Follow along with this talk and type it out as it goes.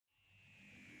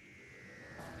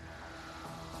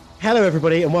Hello,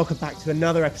 everybody, and welcome back to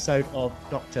another episode of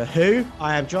Doctor Who.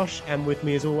 I am Josh, and with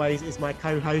me, as always, is my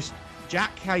co-host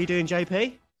Jack. How you doing,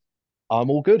 JP? I'm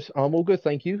all good. I'm all good,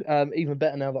 thank you. Even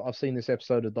better now that I've seen this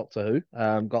episode of Doctor Who.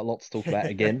 Got a lot to talk about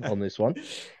again on this one.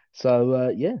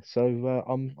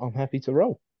 I'm happy to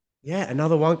roll. Yeah,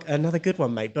 another one, another good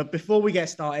one, mate. But before we get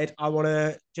started, I want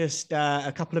to just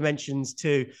a couple of mentions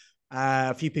to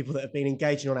a few people that have been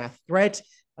engaging on our thread.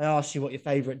 I asked you what your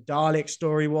favorite Dalek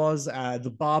story was.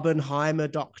 The Barbenheimer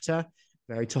Doctor,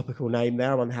 very topical name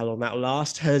there. I wonder how long that will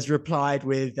last. Has replied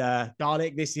with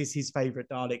Dalek. This is his favorite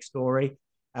Dalek story.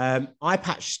 Eye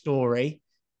Patch Story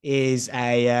is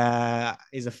a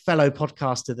fellow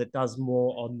podcaster that does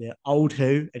more on the old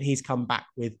Who, and he's come back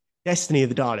with Destiny of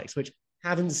the Daleks, which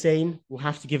haven't seen. We'll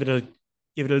have to give it a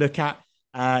look at.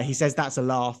 He says that's a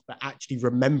laugh, but actually,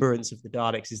 Remembrance of the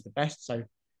Daleks is the best. So,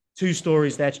 two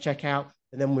stories there to check out.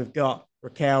 And then we've got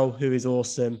Raquel, who is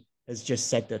awesome, has just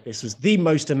said that this was the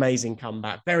most amazing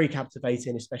comeback, very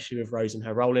captivating, especially with Rose and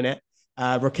her role in it.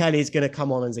 Raquel is going to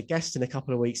come on as a guest in a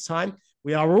couple of weeks' time.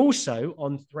 We are also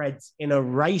on threads in a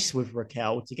race with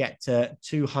Raquel to get to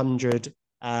 200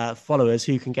 followers.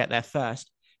 Who can get there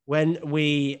first? When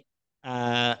we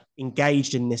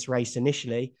engaged in this race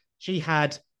initially, she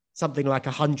had something like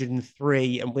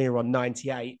 103 and we were on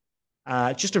 98.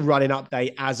 Just a running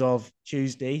update as of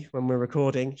Tuesday when we're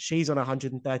recording. She's on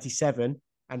 137.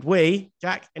 And we,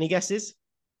 Jack, any guesses?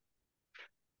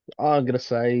 I'm gonna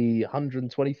say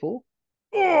 124.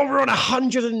 Oh, we're on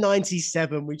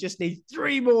 197. We just need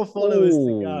three more followers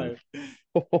to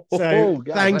Oh, go. So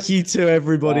guys, thank you to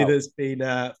everybody wow. that's been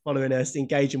following us,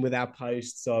 engaging with our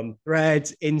posts on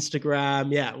Threads,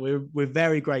 Instagram. Yeah, we're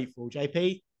very grateful.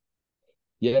 JP?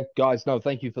 Yeah, guys, no,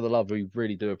 thank you for the love. We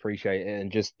really do appreciate it,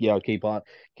 and just keep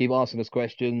asking us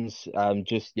questions.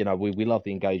 We love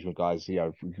the engagement, guys. We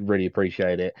really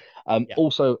appreciate it. Yeah.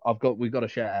 Also, we've got to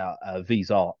shout out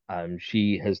V's art.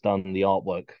 She has done the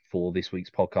artwork for this week's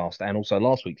podcast and also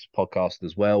last week's podcast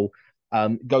as well.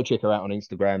 Go check her out on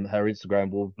Instagram. Her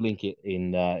Instagram, we'll link it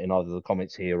in either the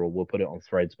comments here or we'll put it on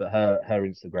Threads. But her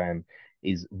Instagram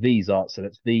is V's art, so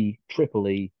that's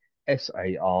VEESARTT.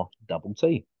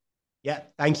 Yeah,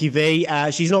 thank you, V.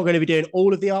 She's not going to be doing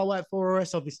all of the artwork for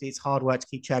us. Obviously, it's hard work to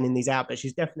keep churning these out, but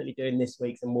she's definitely doing this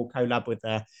week's, and we'll collab with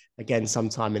her again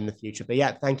sometime in the future. But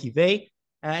yeah, thank you, V.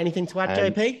 Anything to add,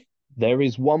 And JP? there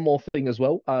is one more thing as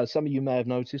well. Some of you may have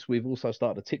noticed we've also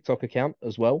started a TikTok account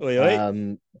as well. Oi,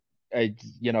 oi.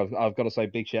 I've got to say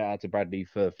big shout out to Bradley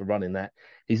for running that.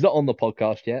 He's not on the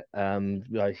podcast yet.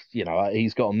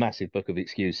 He's got a massive book of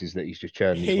excuses that he's just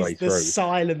churning his way He's the through.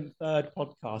 silent third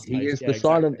podcast He host. is Yeah, the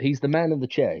silent. exactly. He's the man in the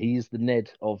chair. He is the Ned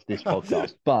of this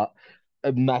podcast. But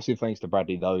a massive thanks to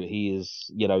Bradley though. He is,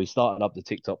 he started up the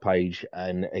TikTok page,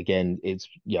 and again, it's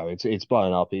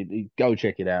blowing up. Go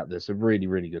check it out. There's some really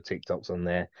really good TikToks on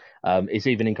there. It's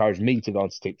even encouraged me to go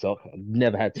onto TikTok. I've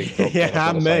never had TikTok, but I've Yeah,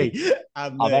 got to and say, me.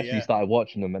 And I've me, actually yeah. started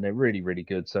watching them, and they're really really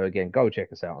good. So again, go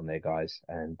check us out on there, guys,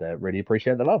 and really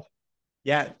appreciate the love.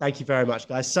 Yeah, thank you very much,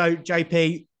 guys. So,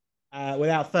 JP,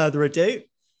 without further ado,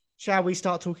 shall we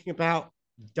start talking about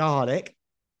Dalek?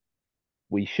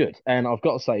 We should. And I've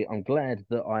got to say, I'm glad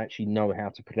that I actually know how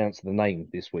to pronounce the name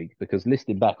this week because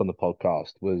listening back on the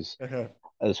podcast was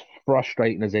as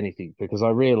frustrating as anything because I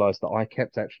realized that I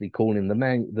kept actually calling the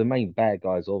main bad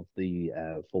guys of the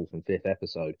fourth and fifth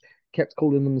episode, kept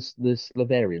calling them the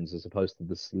Slavarians as opposed to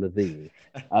the Slovene.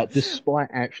 Despite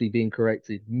actually being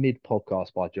corrected mid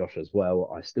podcast by Josh as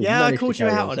well, I still Yeah, I managed to called you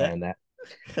carry out on on it. saying that.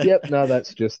 Yep, no,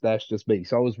 that's just me.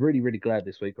 So I was really, really glad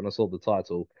this week when I saw the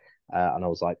title, and I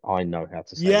was like, I know how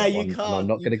to say Yeah, that one, and I'm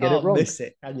not you going to get it can't wrong. miss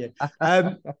it, can you?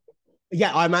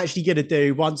 Yeah, I'm actually going to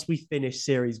do once we finish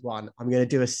series one. I'm going to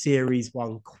do a series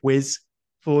one quiz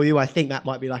for you. I think that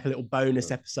might be like a little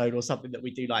bonus episode or something that we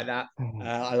do like that. I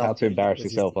How love to doing the embarrass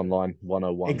quizzes yourself together. online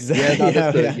 101. Yeah, Exactly. no, let's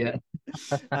Yeah, do it.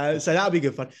 yeah. Yeah. So that'll be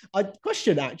good fun. I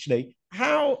question actually,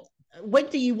 how when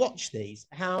do you watch these?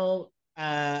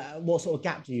 What sort of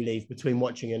gap do you leave between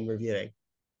watching and reviewing?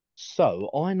 So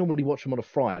I normally watch them on a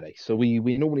Friday. So we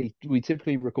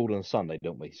typically record on a Sunday,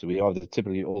 don't we? So we either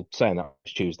typically or saying that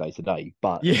it's Tuesday today,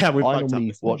 but Yeah, we I fucked up normally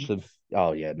this watch morning. them.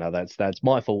 Oh yeah, no, that's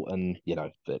my fault, and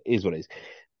it is what it is.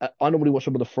 I normally watch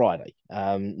them on a Friday.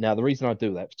 Now the reason I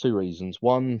do that for two reasons.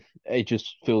 One, it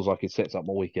just feels like it sets up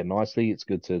my weekend nicely. It's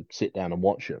good to sit down and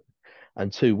watch it.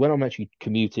 And two, when I'm actually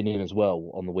commuting in as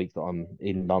well on the week that I'm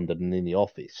in London and in the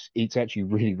office, it's actually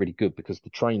really, really good because the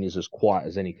train is as quiet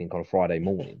as anything on a Friday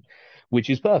morning, which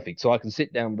is perfect. So I can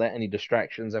sit down without any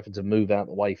distractions, having to move out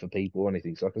the way for people or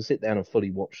anything. So I can sit down and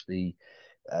fully watch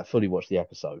fully watch the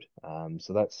episode.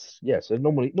 So that's yeah. So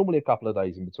normally a couple of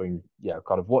days in between, yeah,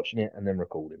 kind of watching it and then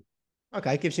recording.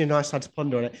 Okay, gives you a nice time to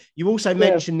ponder on it. You also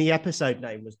Yeah, mentioned the episode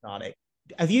name was Dalek.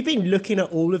 Have you been looking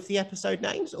at all of the episode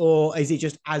names, or is it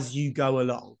just as you go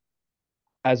along?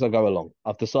 as I go along,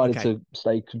 I've decided Okay, to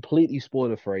stay completely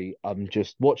spoiler free. I'm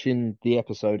just watching the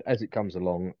episode as it comes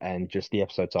along and just the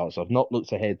episode titles. So I've not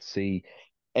looked ahead to see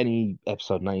any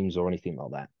episode names or anything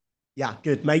like that. yeah,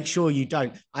 good. Make sure you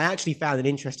don't. I actually found an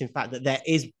interesting fact that there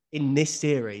is in this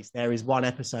series there is one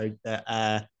episode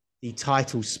that the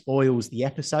title spoils the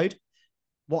episode.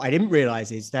 What I didn't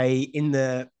realize is they in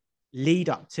the lead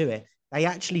up to it they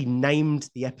actually named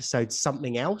the episode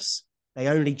something else. They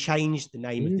only changed the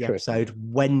name of the Interesting. episode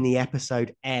when the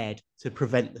episode aired to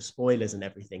prevent the spoilers and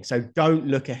everything. So don't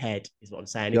look ahead, is what I'm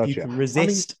saying. If you Gotcha. can I mean,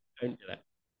 resist, don't do it.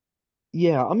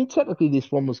 yeah, I mean, technically,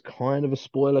 this one was kind of a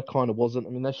spoiler, kind of wasn't. I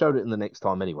mean, they showed it in the next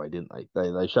time anyway, didn't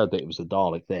they? They showed that it was a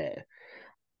Dalek there.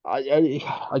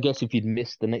 I guess if you'd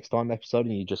missed the next time episode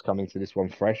and you just come into this one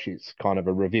fresh, it's kind of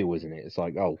a reveal, isn't it? It's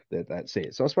like, oh, that's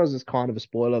it. So I suppose it's kind of a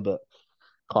spoiler, but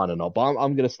kind of not. But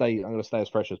I'm gonna stay. I'm gonna stay as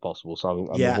fresh as possible. So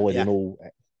I'm Yeah, avoiding yeah. all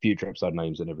future episode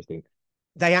names and everything.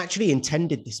 They actually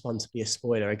intended this one to be a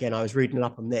spoiler. Again, I was reading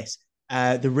up on this.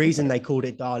 The reason Okay. they called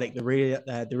it Dalek,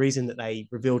 the reason that they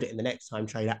revealed it in the next time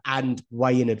trailer and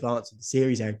way in advance of the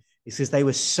series end, is because they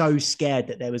were so scared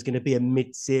that there was going to be a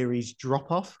mid-series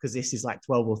drop-off, because this is like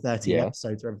 12 or 13 Yeah.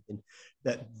 episodes or everything,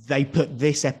 that they put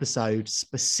this episode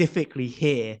specifically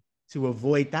here to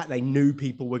avoid that. They knew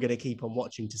people were going to keep on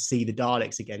watching to see the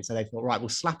Daleks again. So they thought, right, we'll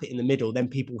slap it in the middle. Then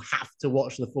people have to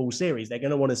watch the full series. They're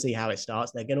going to want to see how it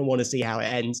starts. They're going to want to see how it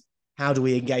ends. How do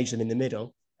we engage them in the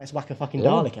middle? Let's whack a fucking Yeah.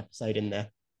 Dalek episode in there.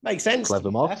 Makes sense, to Clever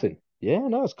be fair. marketing. Yeah,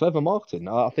 no, it's clever marketing.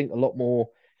 I think a lot more,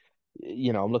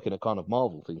 I'm looking at kind of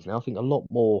Marvel things now. I think a lot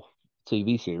more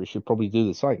TV series should probably do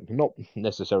the same. Not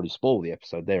necessarily spoil the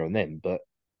episode there and then, but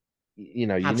you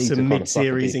Have need to some kind of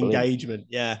sucker mid-series people in. engagement.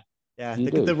 Yeah. Yeah. You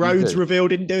The do, you Rhodes do. reveal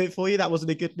didn't do it for you. That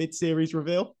wasn't a good mid-series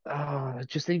reveal.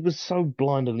 Just it was so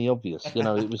blindingly obvious.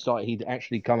 It was like he'd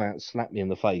actually come out, slapped me in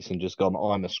the face, and just gone,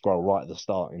 "I'm a scroll" right at the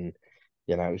start, and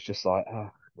it was just like,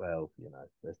 well,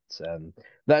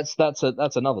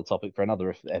 that's another topic for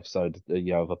another episode,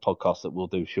 of a podcast that we'll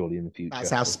do surely in the That's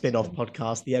future. our But, spin-off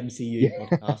podcast, the MCU yeah,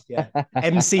 podcast. Yeah.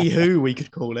 MC Who, we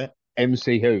could call it.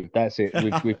 MC Who, that's it.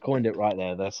 We've coined it right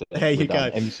there. That's it. There We're you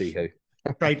done. go. MC Who.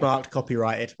 Trademarked,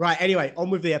 copyrighted. Right. Anyway, on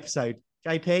with the episode.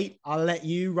 JP, I'll let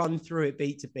you run through it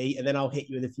beat to beat, and then I'll hit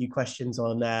you with a few questions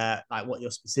on like what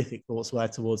your specific thoughts were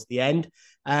towards the end.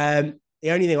 The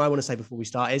only thing I want to say before we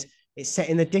start is it's set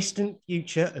in the distant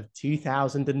future of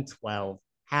 2012.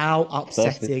 How First,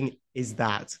 upsetting is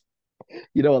that?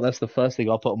 you know what? That's the first thing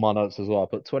I put on my notes as well. I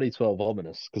put 2012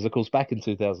 ominous because, of course, back in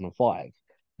 2005,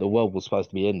 the world was supposed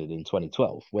to be ended in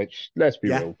 2012. Which, let's be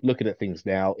Yeah, real, looking at things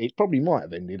now, it probably might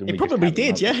have ended, and it we just probably haven't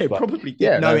did. Yeah, noticed. it But probably did.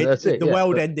 yeah, No, no, that's it. the Yeah,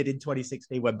 world but ended in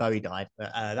 2016 when Bowie died,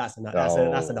 but that's oh,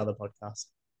 another podcast.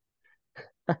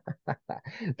 but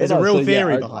There's a no. So real yeah,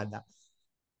 theory behind that.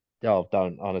 oh,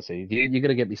 don't honestly. You're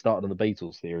gonna get me started on the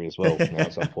Beatles theory as well now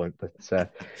at some point. But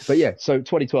yeah. So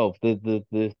 2012,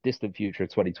 the distant future of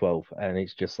 2012, and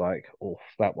it's just like, oh,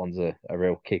 that one's a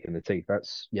real kick in the teeth.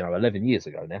 That's 11 years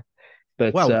ago now.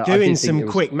 But Well, I doing did think some it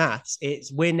was. quick maths,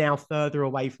 it's we're now further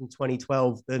away from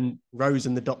 2012 than Rose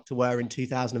and the Doctor were in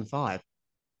 2005.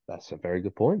 That's a very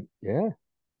good point. Yeah.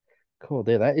 Cool.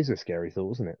 There, that is a scary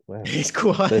thought, isn't it? Wow. It's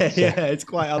quite, But yeah, it's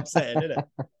quite upsetting, isn't it?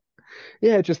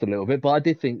 yeah, just a little bit. But I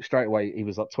did think straight away he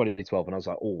was like 2012, and I was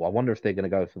like, oh, I wonder if they're going to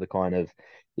go for the kind of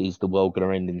is the world going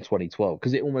to end in 2012?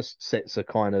 Because it almost sets a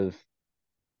kind of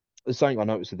something I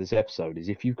noticed with this episode is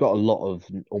if you've got a lot of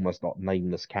almost like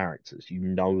nameless characters,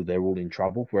 they're all in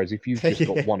trouble. Whereas if you've just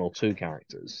got Yeah. one or two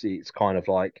characters, it's kind of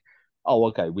like, oh,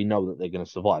 okay, we know that they're going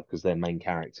to survive because they're main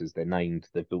characters, they're named,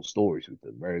 they've built stories with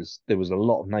them. Whereas there was a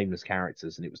lot of nameless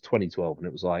characters, and it was 2012, and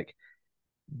it was like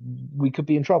we could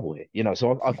be in trouble here.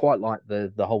 So I quite like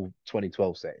the whole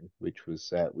 2012 setting, which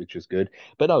was good.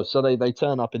 But no, so they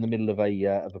turn up in the middle of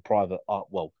a private art,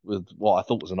 well, with what I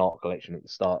thought was an art collection at the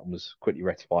start, and was quickly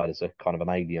rectified as a kind of an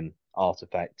alien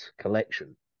artifact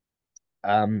collection.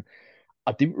 Um,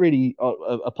 I didn't really,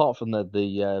 apart from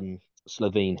the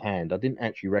Slovene hand, I didn't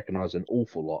actually recognize an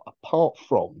awful lot. Apart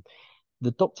from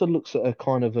the Doctor looks at a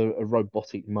kind of a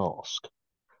robotic mask.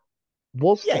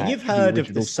 Was Yeah, that you've the heard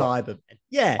of the original? Cybermen.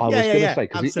 Yeah, I yeah, was yeah, going to yeah. say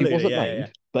because it Absolutely. wasn't Yeah, yeah, yeah.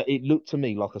 named, but it looked to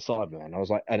me like a Cyberman. I was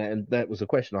like, and that was a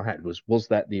question I had was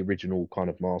that the original kind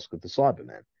of mask of the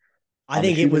Cyberman? I I'm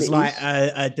think it assuming was it like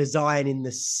is. a design in the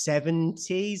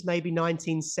 70s, maybe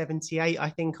 1978. I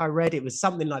think I read it was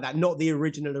something like that. Not the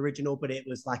original, but it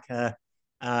was like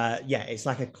Yeah, it's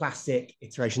like a classic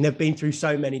iteration. They've been through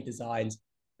so many designs,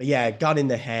 but yeah, gun in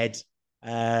the head.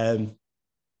 Um,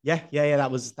 yeah.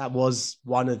 That was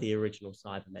one of the original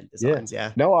Cybermen Yeah. designs.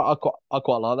 Yeah, No, I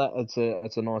quite like that.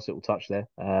 It's a nice little touch there.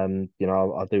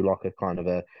 I do like a kind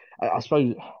of I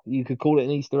suppose you could call it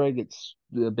an Easter egg. It's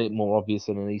a bit more obvious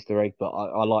than an Easter egg, but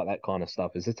I like that kind of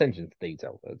stuff. It's attention to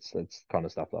detail. That's kind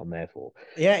of stuff that I'm there for.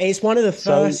 yeah. It's one of the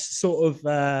So first sort of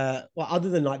well, other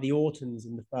than like the Autons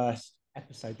in the first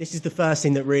episode, this is the first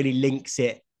thing that really links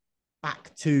it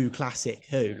back to classic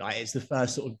Who. Like it's the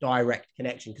first sort of direct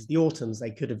connection because the Autons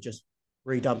they could have just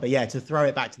redone, but yeah, to throw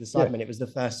it back to the yeah, Cybermen, it was the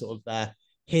first sort of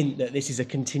hint that this is a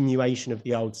continuation of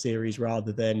the old series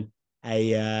rather than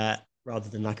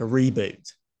like a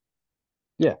reboot.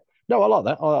 yeah. No, I like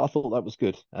that. I thought that was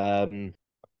good.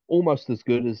 Almost as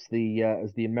good as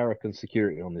the American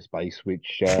security on this base,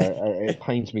 which it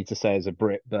pains me to say as a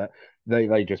Brit, but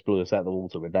they just blew us out of the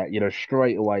water with that.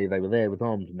 Straight away they were there with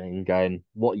armed men going,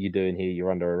 "What are you doing here?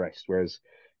 You're under arrest." Whereas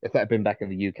if that had been back in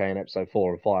the UK in episode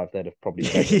 4 and 5, they'd have probably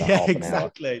spent about Yeah, half an hour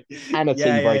exactly. and a tea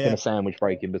break and Yeah. a sandwich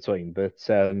break in between. But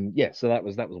yeah, so that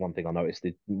was one thing I noticed.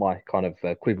 My kind of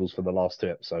quibbles for the last two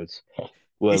episodes This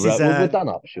were is were done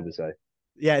up, should we say?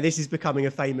 yeah, this is becoming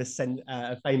a famous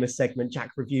segment.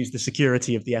 Jack reviews the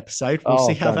security of the episode. We'll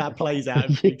see Oh, how don't. that plays out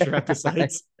in future Yeah.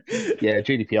 episodes. Yeah,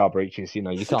 GDPR breaches, you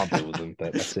can't deal with them,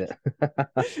 but that's it.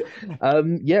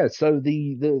 Yeah, so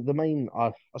the main,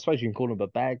 I suppose you can call him a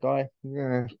bad guy.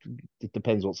 Yeah, it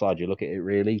depends what side you look at it,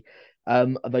 really.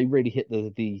 They really hit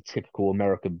the typical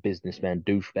American businessman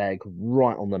douchebag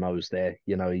right on the nose there.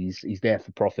 He's there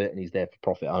for profit and he's there for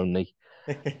profit only.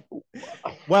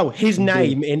 Well, his The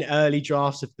name in early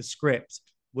drafts of the script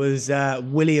was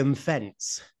William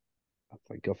Fence.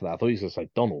 Thank God for that. I thought he was going to say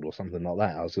Donald or something like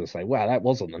that. I was going to say, wow, that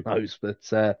was on the nose, but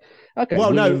okay,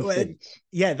 Well, William no, Flint,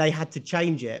 yeah, they had to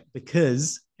change it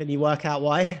because can you work out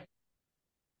why?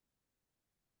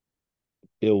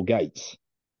 Bill Gates.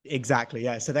 Exactly,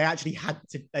 yeah. So they actually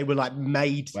they were like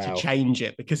made to Wow. change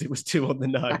it because it was too on the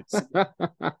nose.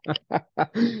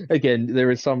 Again, there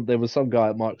was some guy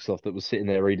at Microsoft that was sitting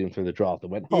there reading through the draft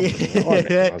and went, hold on a minute, I Yeah.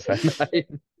 recognize that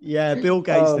name. Yeah, Bill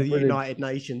Gates, Oh, the brilliant. United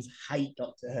Nations hate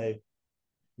Doctor Who.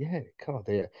 Yeah, God,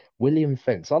 yeah. William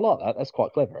Fence. I like that. That's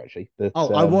quite clever, actually. But Oh,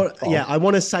 go on. I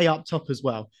want to say up top as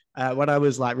well. When I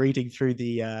was like reading through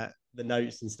the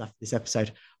notes and stuff for this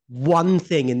episode, one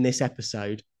thing in this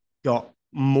episode got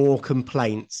more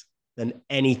complaints than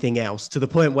anything else to the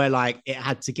point where like it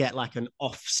had to get like an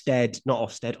Ofcom. It's not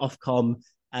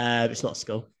a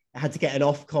school. It had to get an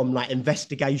Ofcom like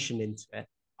investigation into it.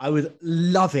 I would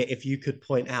love it if you could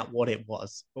point out what it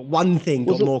was. But one thing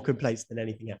Was got it more complaints than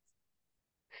anything else.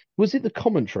 was it the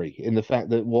commentary in the fact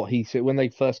that what he said when they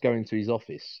first go into his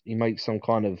office, he makes some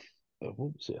kind of what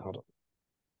was it? Hold on.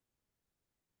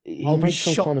 He I'll be makes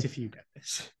some kind shocked of if you get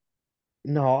this.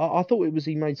 no, I thought it was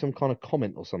he made some kind of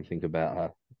comment or something about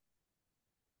her.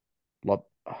 Like,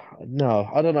 no,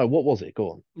 I don't know. What was it?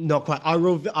 Go Not quite. I'll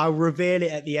reveal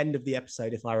it at the end of the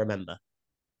episode if I remember.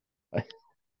 on.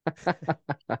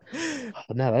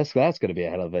 No, that's going to be a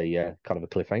hell of a kind of a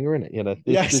cliffhanger, isn't it?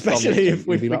 Yeah, This time next especially week if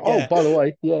we you'll be like, oh, forget. by the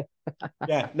way, yeah,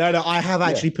 Yeah, no, I have yeah,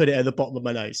 actually put it at the bottom of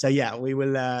my notes. So yeah, we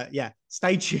will. Yeah,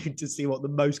 stay tuned to see what the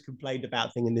most complained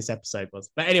about thing in this episode was.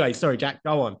 But anyway, sorry, Jack,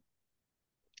 go on.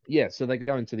 yeah. So they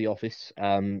go into the office.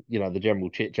 The general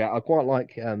chit chat. I quite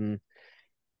like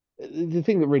the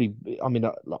thing that really, I mean,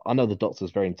 I know the Doctor's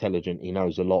very intelligent. He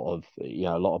knows a lot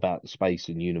about space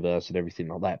and universe and everything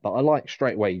like that. But I like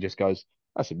straight away he just goes,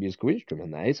 "That's a musical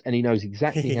instrument, that is," and he knows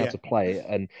exactly how Yeah, to play it.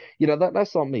 And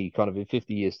that's like me. Kind of in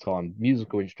 50 years' time,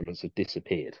 musical instruments have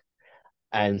disappeared.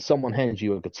 And someone hands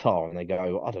you a guitar and they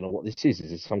go, I don't know what this is.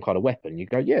 Is it some kind of weapon? You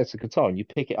go, yeah, it's a guitar. And you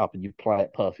pick it up and you play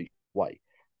it perfect way.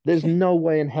 There's no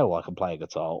way in hell I can play a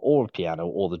guitar or a piano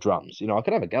or the drums. I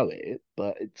can have a go at it,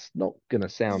 but it's not going to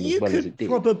sound as you well as could it did.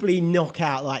 probably knock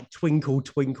out like "Twinkle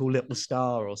Twinkle Little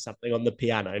Star" or something on the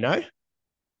piano, no?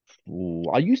 Ooh,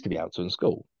 I used to be able to in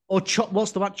school. Or chop?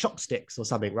 What's the one? Chopsticks or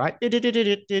something, right? I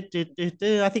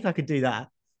think I could do that.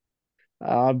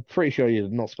 I'm pretty sure you're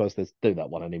not supposed to do that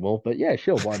one anymore, but yeah,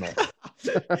 sure, why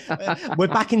not? We're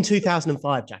back in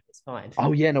 2005, Jack. It's fine.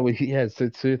 Oh yeah, no, yeah, so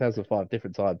 2005,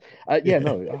 different time. Yeah,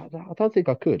 no, I don't think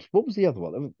I could. What was the other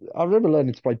one? I remember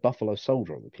learning to play Buffalo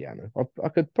Soldier on the piano. I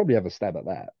could probably have a stab at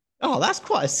that. Oh, that's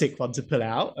quite a sick one to pull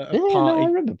out at a Yeah, no, party I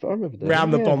remember doing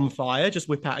round the that. bonfire. Just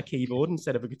whip out a keyboard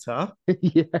instead of a guitar.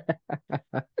 Yeah,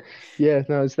 yeah, yeah.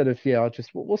 No, instead of I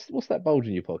just what's that bulge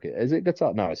in your pocket? Is it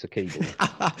guitar? No, it's a keyboard.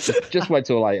 Just wait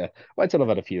till later. Wait till I've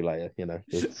had a few later.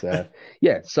 It's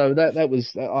yeah. So that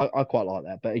was I quite like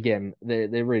that. But again,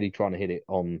 they're really trying to hit it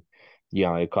on you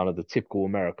know, kind of the typical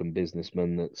American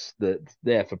businessman that's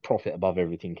there for profit above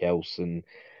everything else. And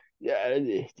yeah,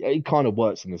 it kind of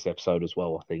works in this episode as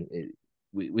well, I think.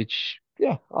 Which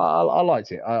yeah, I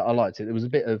liked it. I liked it. There was a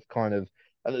bit of kind of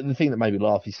the thing that made me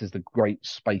laugh. He says the Great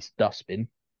Space Dustbin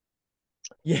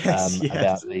Yes,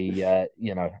 about yes. the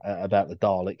about the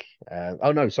Dalek.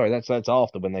 Oh no, sorry, that's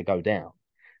after when they go down.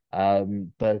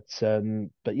 But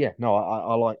yeah, no,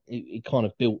 I like it. It kind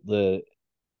of built the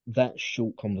that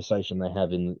short conversation they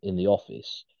have in the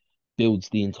office builds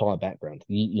the entire background.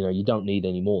 You know, you don't need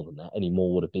any more than that. Any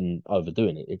more would have been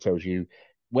overdoing it. It tells you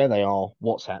where they are,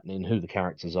 what's happening, who the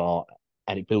characters are,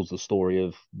 and it builds the story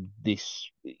of this.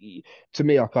 To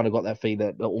me, I kind of got that feeling,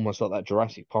 that almost like that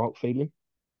Jurassic Park feeling,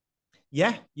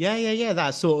 Yeah, yeah, yeah, yeah.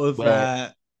 That sort of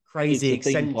where it's crazy, a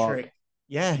theme park. eccentric.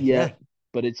 Yeah, Yeah, yeah.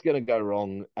 but it's going to go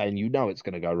wrong, and you know it's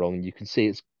going to go wrong, and you can see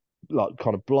it's like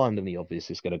kind of blindingly obvious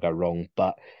it's going to go wrong.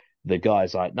 But the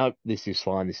guy's like, "Nope, this is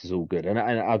fine, this is all good." And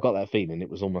I got that feeling. It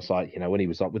was almost like, you know, when he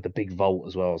was like with the big vault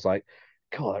as well. I was like,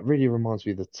 "God, that really reminds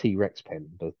me of the T-Rex pen."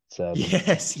 But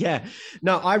Yes, yeah.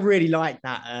 No, I really like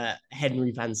that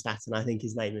Henry Van Statten, I think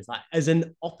his name is, like, as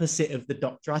an opposite of the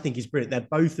Doctor. I think he's brilliant. They're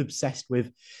both obsessed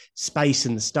with space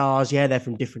and the stars. Yeah, they're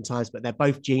from different times, but they're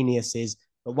both geniuses.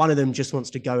 But one of them just wants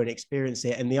to go and experience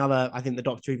it, and the other, I think the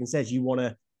Doctor even says, you want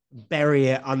to bury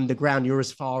it underground. You're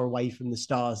as far away from the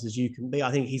stars as you can be.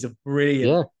 I think he's a brilliant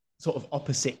yeah, sort of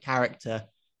opposite character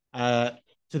uh,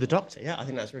 to the Doctor. Yeah, I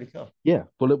think that's really cool. yeah.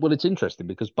 Well, it's interesting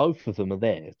because both of them are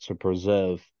there to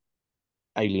preserve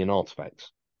alien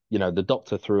artifacts. You know, the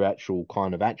Doctor through actual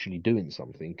kind of actually doing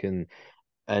something,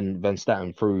 and Van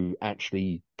Statten through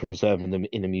actually preserving them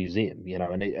in a museum, you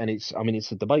know, and it's I mean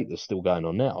it's a debate that's still going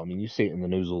on now. I mean, you see it in the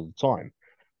news all the time.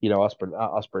 You know, us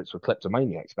Brits were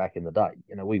kleptomaniacs back in the day.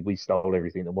 You know, we stole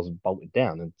everything that wasn't bolted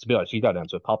down. And to be honest, you go down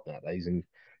to a pub nowadays and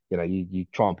you know you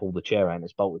try and pull the chair out and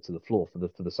it's bolted to the floor for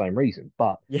the same reason.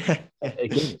 But Yeah, yeah.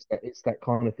 again, it's that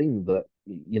kind of thing that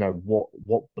you know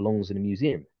what belongs in a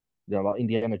museum. You know, like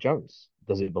Indiana Jones.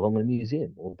 Does it belong in a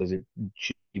museum or does it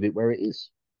should leave it where it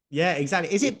is? Yeah,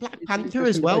 exactly. Is it Black It's an Panther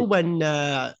as interesting well? debate. When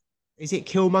is it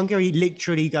Killmonger? He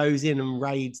literally goes in and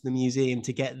raids the museum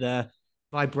to get the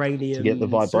To get the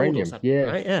vibranium sword or vibranium. something, Yeah,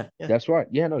 right? Yeah, yeah. that's right.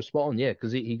 Yeah, no, spot on. Yeah,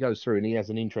 because he goes through and he has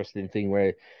an interesting thing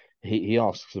where he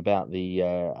asks about the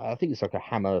I think it's like a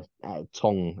hammer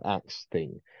tong axe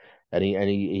thing, and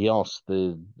he asks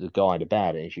the guide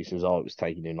about it, and she says, "Oh, it was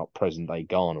taken in like present day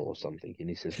Ghana or something," and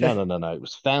he says, "No, no, no, no, it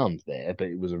was found there, but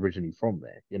it was originally from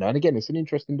there." You know, and again, it's an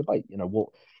interesting debate. You know,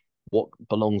 what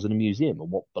belongs in a museum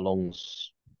and what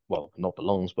belongs, well, not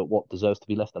belongs, but what deserves to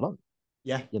be left alone.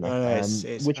 Yeah, You know, no, no,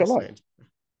 it's which I like. fascinating.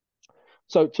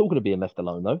 So, talking of being left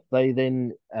alone, though, they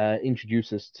then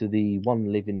introduce us to the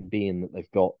one living being that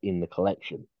they've got in the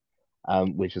collection,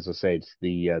 which, as I said,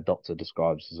 the Doctor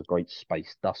describes as a great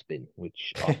space dustbin,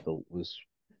 which I thought was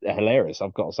hilarious.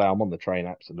 I've got to say, I'm on the train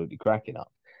absolutely cracking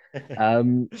up.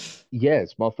 Um, yeah,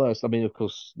 it's my first. I mean, of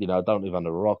course, you know, I don't live under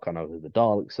a rock. I know who the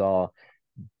Daleks are,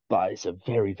 but it's a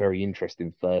very, very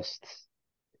interesting first,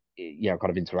 you know,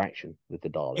 kind of interaction with the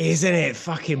Daleks. Isn't it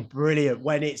fucking brilliant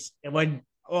when it's when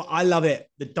oh, I love it.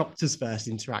 The Doctor's first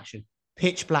interaction,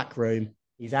 pitch black room.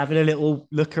 He's having a little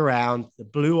look around, the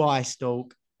blue eye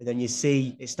stalk, and then you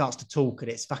see it starts to talk, and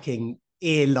its fucking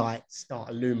ear lights start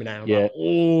illuminating. I'm like, Yeah,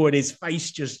 oh, and his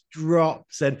face just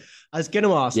drops. And I was going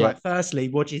to ask, yeah. like, firstly,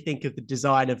 what do you think of the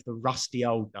design of the rusty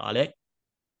old Dalek?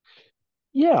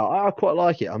 Yeah, I quite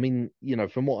like it. I mean, you know,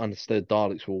 from what I understood,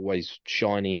 Daleks were always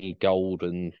shiny gold,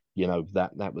 and you know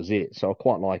that was it. So I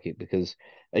quite like it because,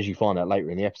 as you find out later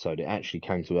in the episode, it actually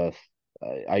came to Earth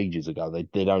ages ago.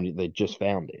 They'd just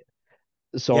found it.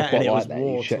 So I Yeah, and quite it was like that.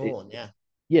 war torn. Yeah,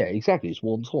 Yeah, exactly. It's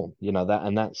worn torn. You know that,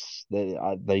 and that's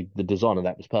the design of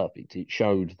that was perfect. It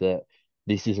showed that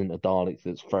this isn't a Dalek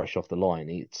that's fresh off the line.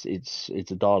 It's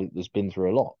a Dalek that's been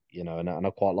through a lot. You know, and I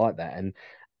quite like that. And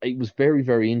it was very,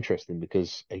 very interesting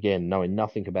because again, knowing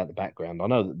nothing about the background, I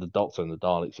know that the Doctor and the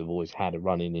Daleks have always had a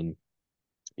run in,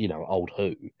 you know, old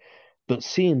Who, but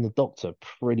seeing the Doctor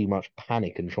pretty much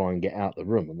panic and try and get out the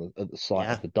room at the sight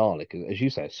of yeah, the Dalek, as you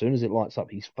say, as soon as it lights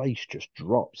up, his face just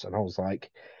drops, and I was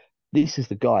like, this is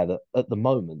the guy that at the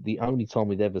moment, the only time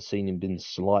we've ever seen him been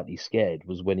slightly scared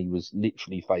was when he was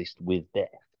literally faced with death,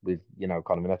 with, you know,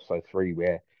 kind of in episode three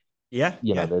where, yeah,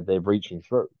 you know, yeah. they're reaching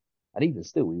through. And even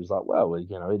still, he was like, well,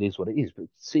 you know, it is what it is. But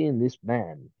seeing this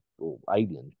man or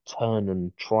alien turn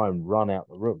and try and run out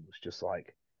the room was just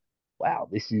like, wow,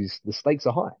 this is the stakes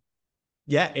are high.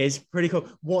 Yeah, it's pretty cool.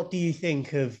 What do you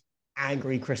think of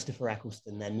angry Christopher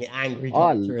Eccleston then, the angry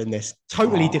I Doctor in this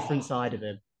totally different oh, side of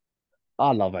him?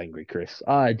 I love Angry Chris.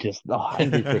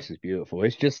 Angry Chris is beautiful.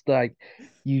 It's just like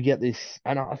you get this,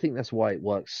 and I think that's why it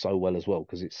works so well as well,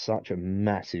 because it's such a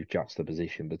massive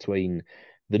juxtaposition between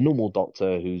the normal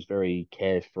Doctor, who's very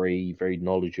carefree, very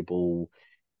knowledgeable.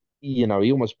 He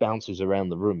almost bounces around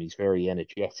the room. He's very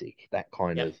energetic, that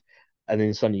kind Yep. of, and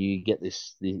then suddenly you get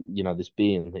this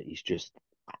being that is just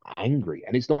angry,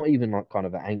 and it's not even like kind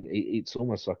of angry. It's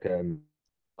almost like kind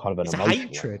of an It's a emotional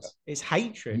hatred. anger. It's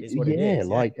hatred, is what it Yeah, is.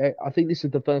 Yeah. like I think this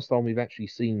is the first time we've actually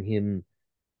seen him.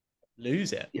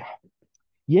 Lose it. Yeah,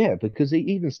 yeah, because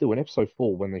even still in episode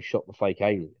 4 when they shot the fake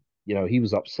alien, he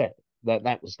was upset.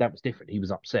 That was different. He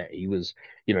was upset. He was,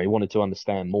 he wanted to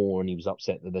understand more, and he was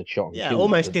upset that they'd shot and Yeah. killed him.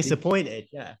 Almost But this, disappointed.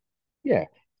 Yeah. yeah,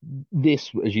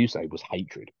 this, as you say, was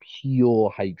hatred,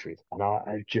 pure hatred, and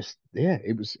I just, yeah,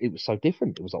 it was so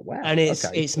different. It was like, wow, And it's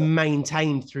okay, it's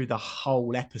maintained through the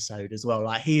whole episode as well.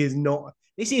 Like he is not.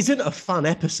 This isn't a fun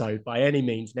episode by any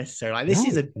means necessarily. Like this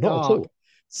is no, a not at dark, all.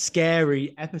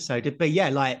 scary episode. But yeah,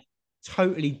 like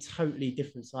totally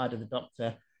different side of the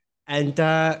Doctor. And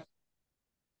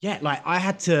yeah, like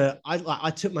I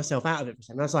took myself out of it for a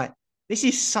second. I was like, this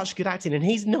is such good acting, and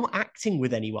he's not acting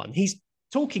with anyone. He's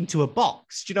talking to a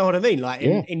box. Do you know what I mean? Like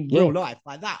in Yeah, in yeah. real life,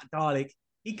 like that Dalek,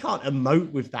 he can't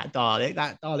emote with that Dalek.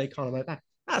 That Dalek can't emote back.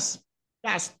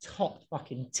 That's top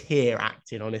fucking tier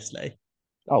acting, honestly.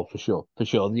 Oh, for sure, for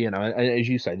sure. As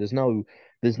you say, there's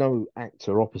no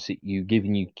actor opposite you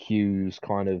giving you cues,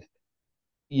 kind of.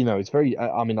 It's very.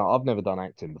 I mean, I've never done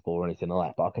acting before or anything like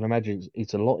that, but I can imagine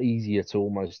it's a lot easier to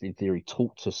almost, in theory,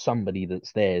 talk to somebody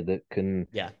that's there that can,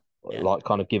 Yeah, yeah, like,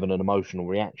 kind of give an emotional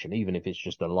reaction, even if it's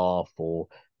just a laugh or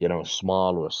a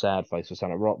smile or a sad face or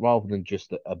something, rather than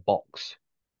just a box.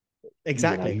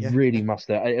 exactly. You Yeah. really must.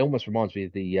 It almost reminds me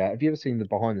of the. Have you ever seen the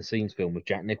behind the scenes film with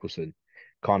Jack Nicholson,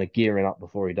 kind of gearing up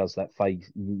before he does that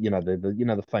face?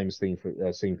 The famous scene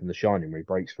from The Shining where he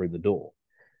breaks through the door.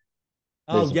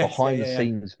 Oh There's a yes, yeah, behind the yeah,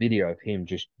 scenes video of him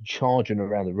just charging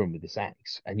around the room with this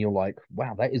axe, and you're like,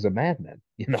 wow, that is a madman.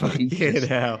 yeah. He's Fucking just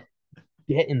hell.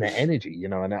 getting that energy.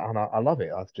 And I love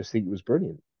it. I just think it was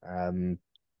brilliant.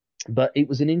 But it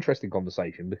was an interesting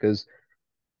conversation because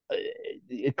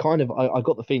it kind of I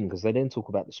got the feeling because they then talk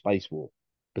about the space war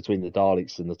between the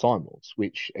Daleks and the Time Lords,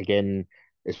 which again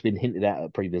it's been hinted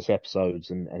at previous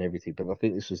episodes and everything. But I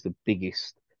think this was the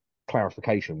biggest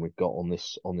clarification we've got on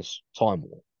this time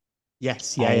war,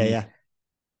 Yes, yeah, yeah, and yeah.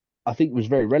 I think it was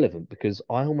very relevant because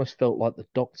I almost felt like the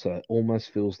Doctor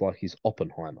almost feels like he's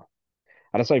Oppenheimer.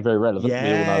 And I say very relevant.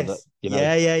 We all know that Yes,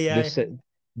 yeah, yeah, the yeah. se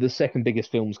the second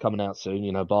biggest film's coming out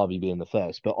soon. Barbie being the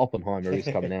first, but Oppenheimer is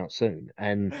coming out soon,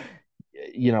 and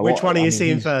you know Which one what? are I you mean,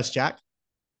 seeing he's first, Jack?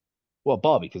 well,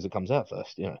 Barbie because it comes out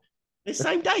first. It's the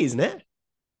same day, isn't it?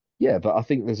 Yeah, but I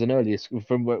think there's an earlier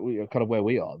from where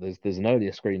we are. There's an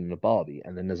earlier screening of Barbie,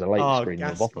 and then there's a later Oh, screening of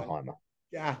gas, mate. Oppenheimer.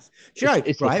 Gas. Do you It's know,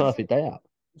 it's the right? perfect day out.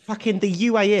 Fucking the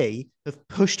UAE have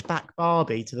pushed back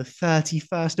Barbie to the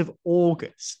 31st of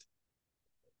August.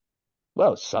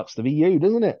 Well, it sucks to be you,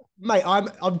 doesn't it? Mate,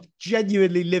 I'm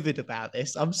genuinely livid about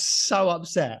this. I'm so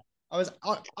upset.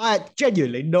 I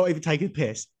genuinely not even taking a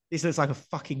piss. This looks like a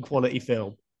fucking quality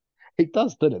film. It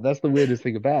does, doesn't it? That's the weirdest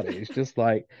thing about it. It's just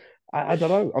like I don't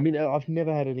know. I mean, I've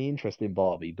never had any interest in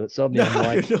Barbie, but suddenly No, I'm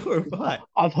like, nor have I.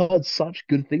 I've heard such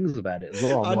good things about it as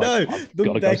well. I'm I like, know I've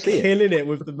got to go they're see it. killing it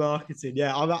with the marketing.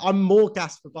 Yeah, I'm more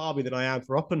gassed for Barbie than I am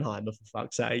for Oppenheimer, for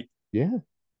fuck's sake. Yeah,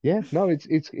 yeah. No, it's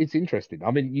interesting.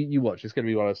 I mean, you watch. It's going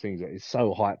to be one of those things that is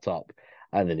so hyped up,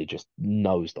 and then it just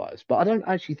nosedives. But I don't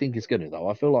actually think it's going to though.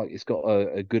 I feel like it's got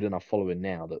a good enough following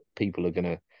now that people are going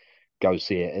to go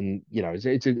see it. And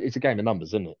it's a game of numbers,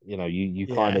 isn't it? You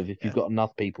kind Yeah, of if you've yeah, got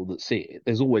enough people that see it,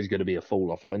 there's always going to be a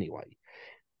fall off anyway.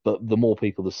 But the more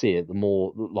people that see it, the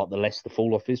more like the less the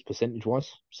fall off is percentage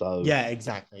wise. So yeah.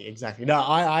 Exactly. No,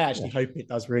 I yeah, actually hope it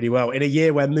does really well in a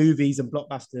year where movies and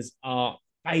blockbusters are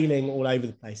failing all over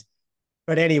the place.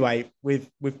 But anyway, we've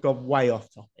gone way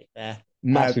off topic there.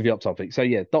 massively up topic. So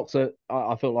yeah, Doctor,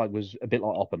 I felt like was a bit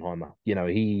like Oppenheimer.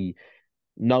 He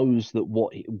knows that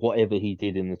whatever he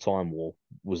did in the Time War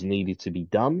was needed to be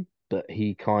done, but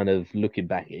he kind of looking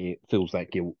back at it feels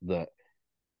that guilt that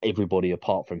everybody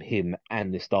apart from him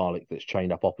and this Dalek that's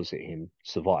chained up opposite him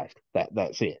survived.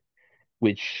 That's it.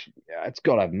 Which it's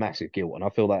got to have massive guilt, and I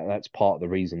feel that that's part of the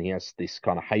reason he has this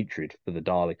kind of hatred for the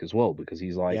Dalek as well, because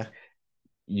he's like, Yeah,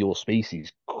 your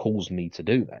species caused me to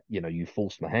do that. You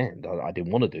forced my hand. I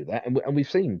didn't want to do that, and we've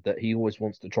seen that he always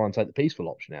wants to try and take the peaceful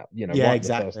option out. yeah, Right in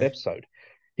the first exactly. episode,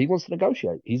 he wants to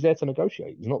negotiate. He's there to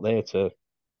negotiate. He's not there to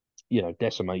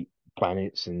decimate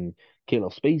planets and kill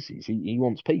off species. He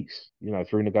wants peace,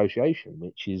 through negotiation,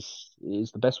 which is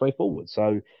the best way forward.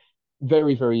 So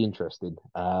very, very interesting.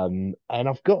 And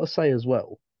I've got to say as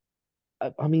well,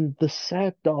 I mean, the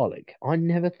sad Dalek. I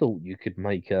never thought you could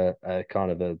make a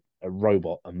kind of a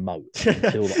robot emote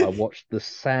until I watched the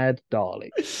sad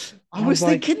Dalek. I And I was was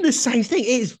like, thinking the same thing.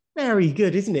 It's very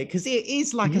good, isn't it? Because it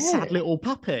is like a sad yeah, little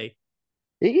puppy.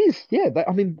 it is. Yeah,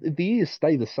 I mean, the ears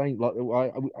stay the same. Like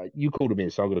you called them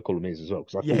ears, so I'm going to call them ears as well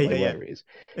because I Yeah, thought they yeah, were ears.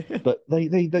 yeah. But they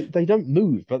don't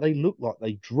move, but they look like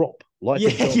they drop like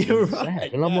a Yeah, dog when you're it's sad.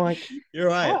 right. And I'm Yeah, like, you're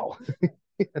right. how?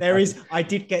 There is. I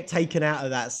did get taken out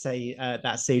of that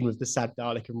scene with the sad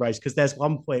Dalek and Rose because there's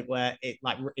one point where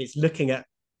it's looking at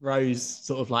Rose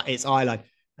sort of like its eye line,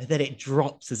 and then it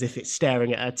drops as if it's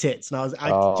staring at her tits, and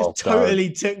I just Oh, don't,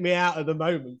 totally took me out of the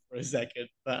moment for a second.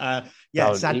 But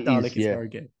yeah, don't. sad It is, Dalek is yeah. very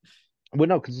good. Well,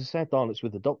 no, because the sad Dalek's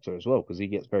with the doctor as well, because he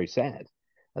gets very sad.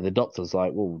 And the doctor's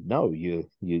like, well, no, you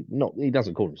not. He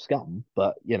doesn't call him scum,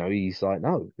 but he's like,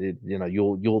 no,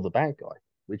 you're the bad guy,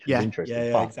 which was Yeah, yeah, interesting.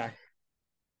 yeah, But exactly.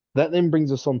 that then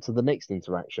brings us on to the next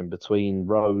interaction between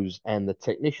Rose and the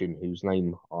technician, whose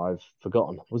name I've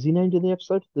forgotten. Was he named in the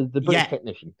episode? The British Yeah,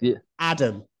 technician, yeah,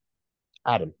 Adam,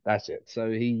 Adam. That's it. So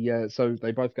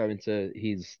they both go into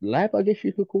his lab, I guess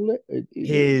you could call it.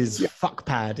 his Yeah, fuck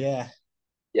pad. Yeah.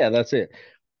 yeah, that's it.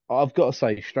 I've got to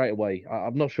say straight away,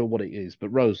 I'm not sure what it is, but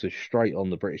Rose was straight on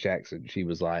the British accent. She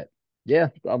was like, "Yeah,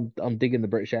 I'm digging the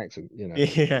British accent."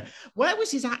 Yeah. Where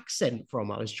was his accent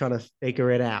from? I was trying to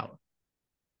figure it out.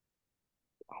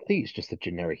 I think it's just a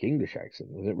generic English accent,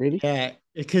 is it really? Yeah,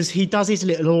 because he does his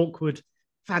little awkward,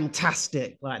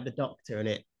 fantastic, like the doctor in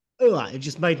it. Oh, it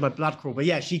just made my blood crawl. But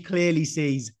yeah, she clearly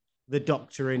sees the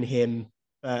doctor in him.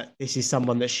 This is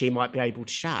someone that she might be able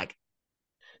to shag.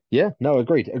 Yeah, no,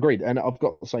 agreed. And I've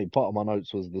got to say, part of my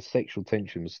notes was the sexual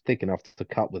tension was thick enough to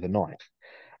cut with a knife.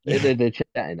 Yeah. They're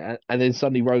chatting, and then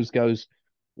suddenly Rose goes,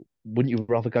 "Wouldn't you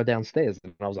rather go downstairs?"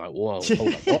 And I was like, "Whoa,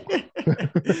 hold up, what?"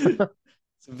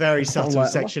 It's a very I'm subtle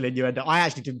like, "Am I?" sexual innuendo. I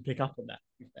actually didn't pick up on that,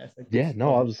 to be fair, so good Yeah, for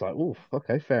no, I you. was like, "Oh,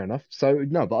 okay, fair enough." So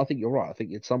no, but I think you're right. I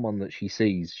think it's someone that she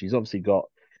sees. She's obviously got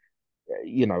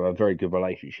a very good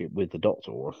relationship with the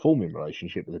doctor or a forming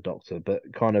relationship with the doctor, but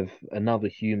kind of another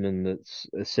human that's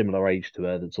a similar age to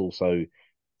her that's also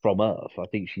from Earth. I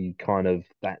think she kind of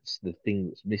that's the thing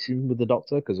that's missing with the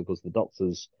doctor because of course the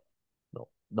doctor's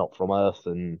not from Earth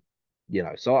and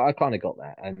so I kind of got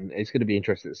that and it's going to be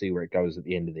interesting to see where it goes at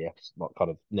the end of the episode, like kind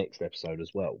of next episode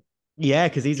as well. Yeah,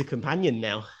 because he's a companion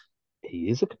now. He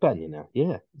is a companion now,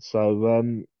 yeah. So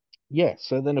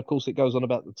then of course it goes on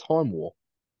about the Time War.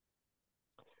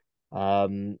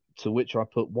 To which I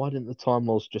put, why didn't the Time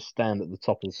Lords just stand at the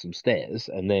top of some stairs?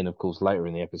 And then, of course, later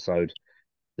in the episode,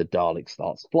 the Dalek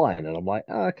starts flying, and I'm like,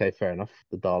 oh, okay, fair enough.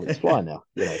 The Daleks fly now.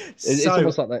 It's So,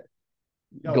 almost like that.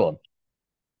 go Go on. on.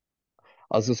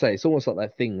 I was gonna say, it's almost like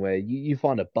that thing where you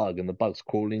find a bug and the bug's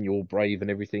crawling, you're all brave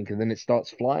and everything, and then it starts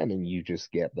flying, and you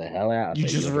just get the hell out of You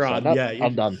there. just You're just like, run, nope, yeah.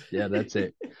 I'm done. Yeah, that's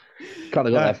it. Kind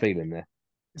of got No, that feeling there.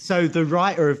 so the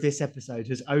writer of this episode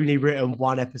has only written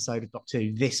one episode of Doctor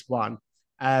Who, this one.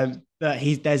 But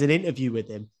there's an interview with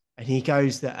him, and he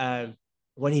goes that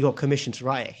when he got commissioned to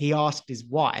write it, he asked his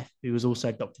wife, who was also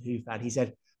a Doctor Who fan, he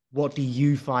said, "What do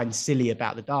you find silly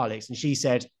about the Daleks?" And she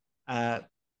said, uh,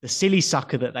 "The silly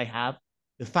sucker that they have,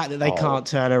 the fact that they Oh, can't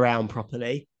turn around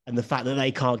properly, and the fact that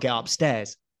they can't get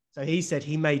upstairs." So he said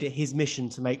he made it his mission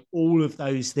to make all of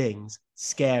those things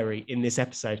scary in this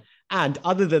episode. And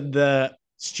other than the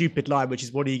stupid line, which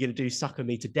is, "What are you going to do? Sucker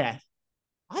me to death?"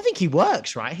 I think he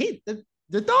works, right? The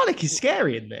Dalek is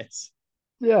scary in this.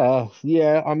 yeah.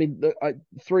 I mean,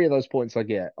 three of those points I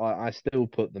get. I still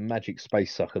put the magic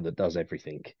space sucker that does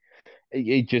everything.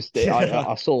 It just,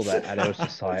 I saw that and I was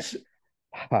just like,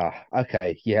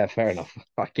 okay, yeah, fair enough.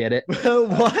 I get it. Well,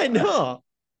 Uh, why not?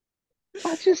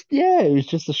 yeah, it was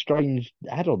just a strange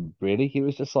add-on, really. It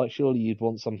was just like, surely you'd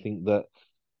want something that,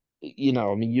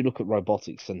 I mean, you look at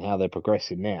robotics and how they're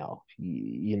progressing now.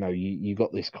 You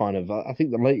got this kind of, I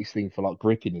think the latest thing for like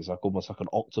gripping is like almost like an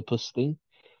octopus thing.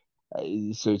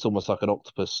 So it's almost like an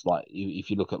octopus, like if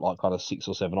you look at like kind of six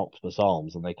or seven octopus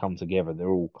arms and they come together, they're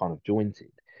all kind of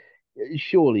jointed.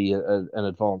 Surely an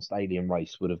advanced alien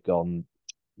race would have gone.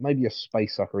 Maybe a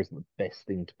space sucker isn't the best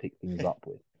thing to pick things up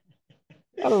with.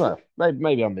 I don't know.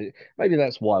 Maybe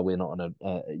that's why we're not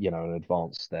an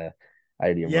advanced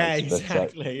alien Yeah, race.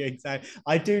 But exactly, exactly.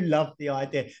 I do love the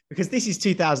idea because this is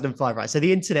 2005, right? So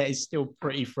the internet is still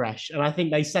pretty fresh, and I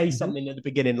think they say Mhm. something at the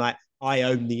beginning like, "I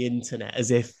own the internet,"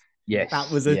 as if that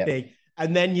Yes, was a yeah, thing.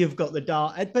 And then you've got the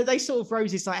dark, but they sort of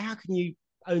rose. It's like, how can you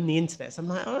own the internet. So I'm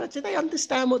like, oh, do they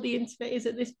understand what the internet is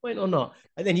at this point or not?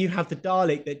 And then you have the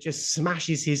Dalek that just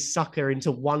smashes his sucker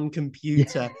into one Yeah.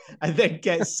 computer and then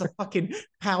gets fucking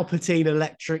Palpatine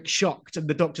electric shocked. And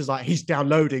the doctor's like, he's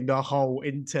downloading the whole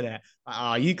internet. Like,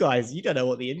 oh, you guys, you don't know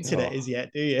what the internet Oh, is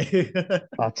yet, do you?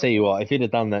 I'll tell you what, if he'd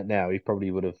have done that now, he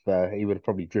would have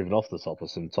probably driven off the top of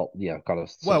some some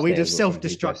Well, we'd have stairs or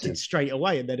something self-destructed impressive. straight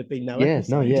away and there'd have been no Yeah,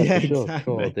 no, episode. yeah, Yeah, for sure.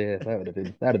 God, exactly. yeah, that'd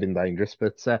have been dangerous.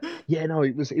 But yeah, no,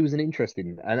 it was an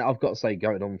interesting, and I've got to say,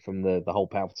 going on from the whole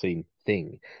Palpatine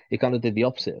thing, it kind of did the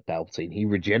opposite of Palpatine. He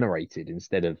regenerated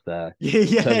instead of Yeah,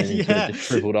 yeah, turning into a yeah.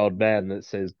 disheveled old man that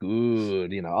says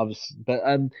good. But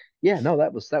yeah, no,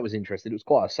 that was interesting. It was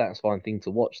quite a satisfying thing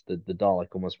to watch the Dalek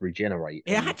almost regenerate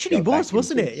It and actually go was, back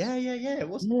wasn't into it? its Yeah, yeah, yeah. It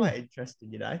was yeah. quite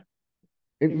interesting, you know.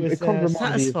 It It was it kind of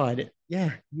reminded me of satisfied.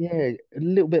 Yeah, yeah, a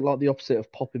little bit like the opposite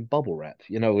of popping bubble wrap,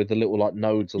 with the little like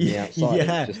nodes on the yeah, outside.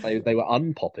 It was yeah, just they were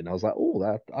unpopping. I was like, oh,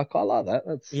 that I quite like that.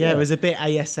 That's yeah. It yeah, was a bit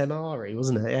ASMR-y,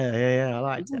 wasn't it? Yeah, yeah, yeah. I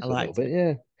it liked it. I was a little liked bit, it.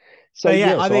 yeah. So But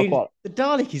yeah, yeah, I so I mean, quite the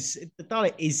Dalek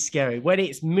is scary when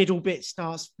its middle bit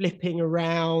starts flipping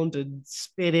around and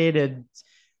spinning, and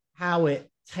how it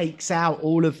takes out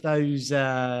all of those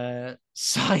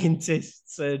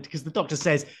scientists. And because the doctor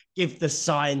says, "Give the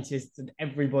scientists and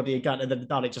everybody a gun," and then the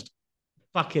Dalek just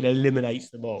fucking eliminates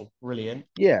them all. Brilliant.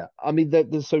 yeah. I mean,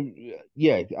 so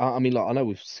yeah. I mean, like I know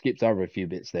we've skipped over a few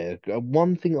bits there.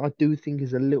 One thing I do think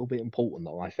is a little bit important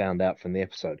that I found out from the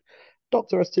episode: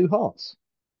 Doctor has two hearts.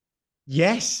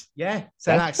 Yes, yeah.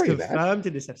 So That's that's pretty bad. confirmed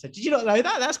in this episode. Did you not know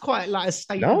that? That's quite like a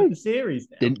staple of No, the series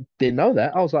now. didn't know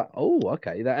that. I was like, oh,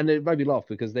 okay. And it made me laugh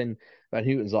because then Van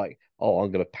Houten's like, oh,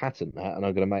 I'm going to patent that and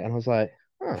I'm going to make. And I was like,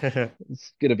 oh,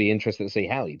 it's going to be interesting to see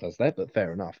how he does that. But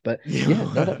fair enough. But yeah,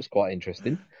 no, that Yeah. was quite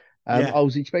interesting. Yeah. I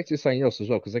was expecting something else as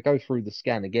well because they go through the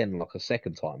scan again like a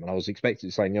second time, and I was expecting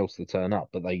something else to turn up,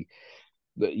 but they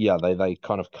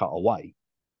kind of cut away.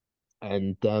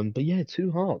 And but yeah,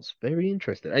 two hearts, very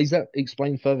interesting. Is that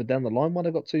explained further down the line why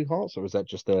they got two hearts, or is that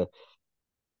just a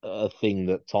thing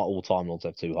that all Time Lords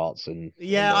have two hearts and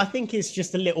Yeah, I think it's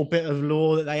just a little bit of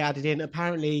lore that they added in.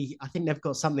 Apparently, I think they've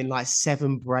got something like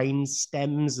seven brain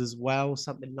stems as well,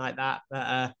 something like that.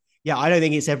 But yeah, I don't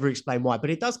think it's ever explained why, but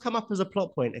it does come up as a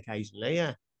plot point occasionally.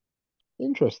 Yeah.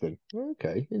 Interesting.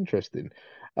 Okay, interesting.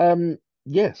 Um,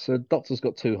 yeah, so Doctor's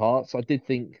got two hearts. I did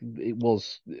think it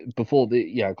was before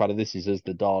kind of this is as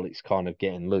the Daleks kind of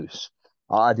getting loose.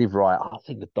 I did write, I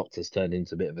think the Doctor's turned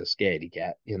into a bit of a scaredy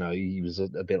cat. He was a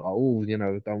bit like, oh,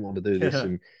 don't want to do this.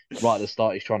 And right at the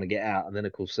start, he's trying to get out. And then,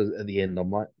 of course, at the end, I'm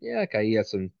like, yeah, okay, he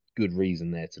has some good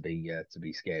reason there to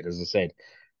be scared. As I said,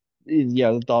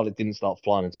 yeah, the Dalek didn't start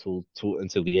flying until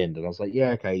the end. And I was like,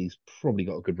 yeah, okay, he's probably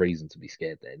got a good reason to be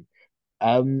scared then.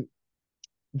 Um,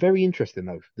 Very interesting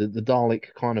though. The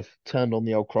Dalek kind of turned on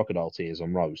the old crocodile tears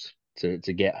on Rose to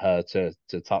get her to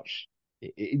touch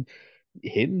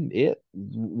it,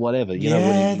 whatever. When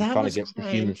Yeah, he that kind of was gets the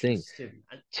quite human thing. interesting.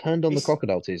 And Turned on the it's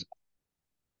crocodile tears.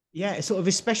 yeah, sort of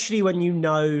especially when you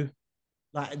know,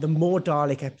 like the more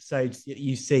Dalek episodes that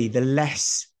you see, the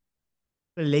less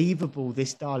believable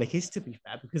this Dalek is, to be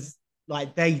fair, because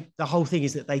like the whole thing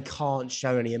is that they can't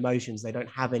show any emotions. They don't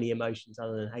have any emotions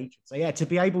other than hatred. So yeah, to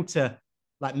be able to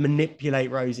like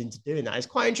manipulate Rose into doing that is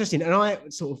quite interesting. And I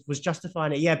sort of was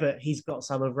justifying it. Yeah, but he's got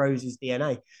some of Rose's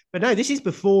DNA. But no, this is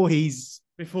before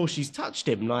she's touched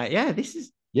him. Like, yeah, this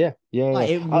is Yeah, yeah, like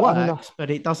yeah. it I mean, works, but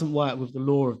it doesn't work with the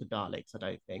law of the Daleks, I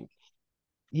don't think.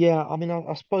 yeah, I mean,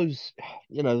 I suppose,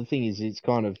 the thing is, it's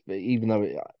kind of, even though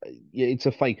yeah, it's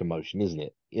a fake emotion, isn't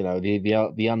it?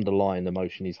 The underlying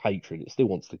emotion is hatred. It still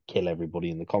wants to kill everybody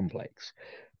in the complex,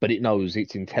 but it knows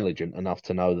it's intelligent enough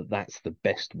to know that that's the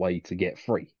best way to get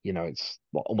free. It's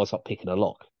almost like picking a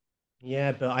lock,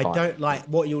 Yeah, but I kind don't of. like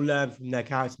what you'll learn from their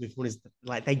character before is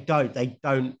like they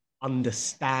don't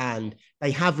understand.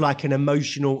 They have like an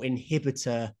emotional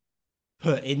inhibitor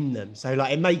put in them. So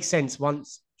like it makes sense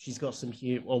once she's got some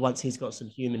or once he's got some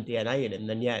human DNA in him,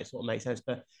 then yeah, it sort of makes sense.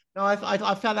 But no,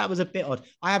 I found that was a bit odd.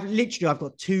 I've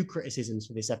got two criticisms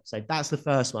for this episode. That's the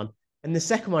first one, and the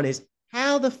second one is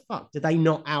how the fuck did they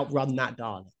not outrun that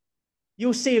Dalek?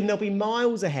 You'll see them; they'll be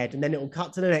miles ahead, and then it will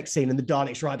cut to the next scene, and the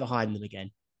Dalek's right behind them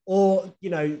again. Or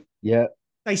Yeah,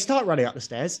 they start running up the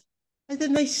stairs, and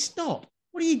then they stop.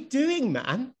 What are you doing,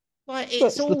 man? Like it's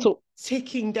that's the all top.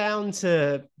 ticking down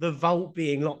to the vault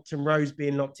being locked and Rose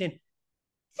being locked in.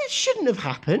 That shouldn't have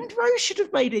happened. Rose should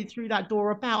have made it through that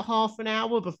door about half an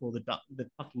hour before the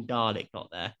fucking Dalek got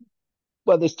there.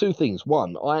 Well, there's two things.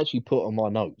 One, I actually put on my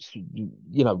notes.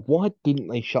 Why didn't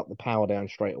they shut the power down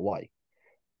straight away?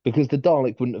 Because the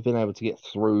Dalek wouldn't have been able to get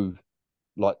through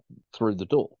like through the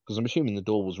door? Because I'm assuming the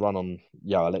door was run on,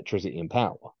 electricity and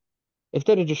power. If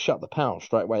they'd have just shut the power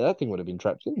straight away, that thing would have been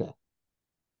trapped in there.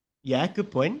 Yeah, good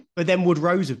point. But then would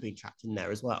Rose have been trapped in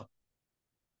there as well?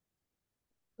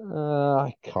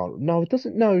 I can't. No, it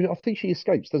doesn't. No, I think she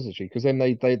escapes, doesn't she? Because then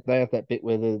they have that bit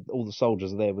where all the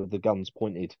soldiers are there with the guns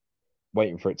pointed,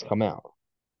 waiting for it to come out.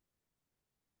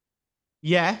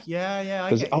 Yeah, yeah, yeah. I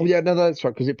Because get you. yeah, no, that's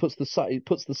right. Because it puts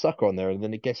the sucker on there, and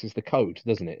then it guesses the code,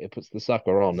 doesn't it? It puts the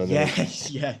sucker on, and then it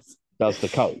Yes, yes. does the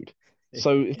code.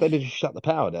 So if they'd have just shut the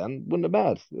power down, wouldn't have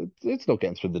mattered. It's not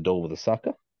getting through the door with a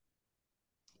sucker.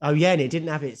 Oh yeah, and it didn't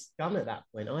have its gun at that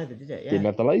point either, did it? Didn't Yeah.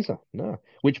 have the laser. No.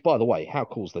 Which, by the way, how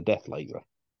cool's the death laser?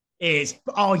 It's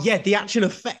oh yeah, the actual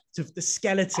effect of the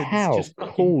skeletons How just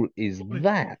fucking cool is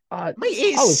that? mate,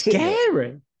 I it's was sitting there.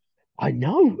 scary. I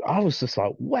know. I was just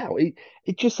like, wow. It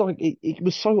just like it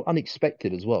was so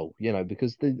unexpected as well,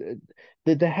 because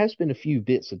there has been a few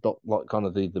bits of like kind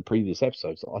of the previous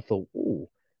episodes that I thought, oh,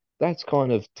 that's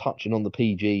kind of touching on the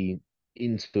PG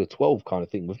into a 12 kind of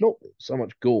thing with not so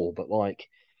much gore, but like,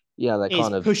 yeah, they It's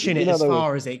kind of, pushing it as they were,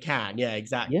 far as it can. Yeah, yeah,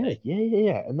 exactly. yeah,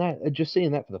 yeah, yeah. And just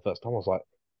seeing that for the first time, I was like,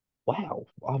 wow,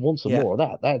 I want some Yeah. more of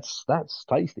that. That's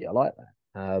tasty. I like that.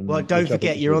 Well, don't Which I think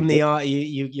forget was you're really on the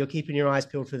good. you're keeping your eyes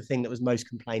peeled for the thing that was most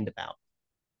complained about.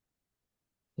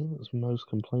 I think it was most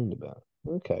complained about.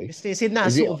 Okay. It's in that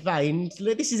Is it? sort of vein.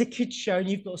 Look, this is a kids show, and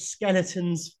you've got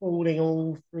skeletons falling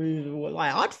all through.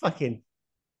 Like I'd fucking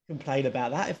complain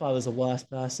about that if I was a worse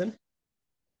person.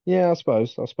 Yeah, I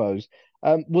suppose. I suppose.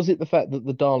 Was it the fact that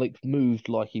the Dalek moved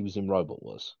like he was in Robot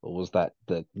was, or was that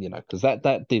because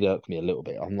that did irk me a little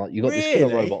bit. I'm like, you got this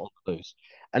killer robot Really? on the loose,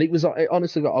 and it was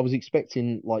honestly, I was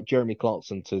expecting like Jeremy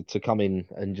Clarkson to come in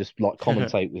and just like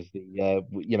commentate with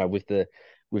the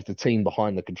with the team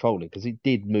behind the controller because it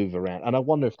did move around, and I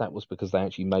wonder if that was because they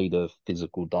actually made a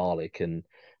physical Dalek and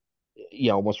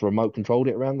almost remote controlled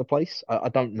it around the place. I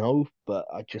don't know, but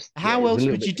I just it How was a else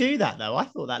little would bit. you do that though? I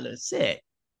thought that looked sick.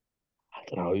 I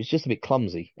don't know. It was just a bit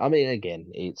clumsy. I mean, again,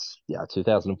 it's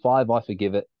 2005. I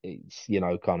forgive it. It's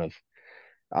kind of.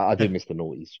 I do miss the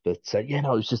noise, but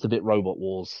no, it's just a bit Robot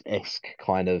Wars esque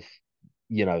kind of.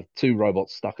 Two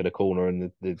robots stuck in a corner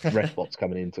and the ref bots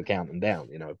coming in to count them down.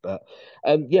 But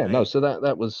yeah, no. Right. So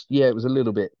that was it was a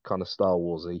little bit kind of Star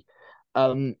Warsy.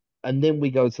 And then we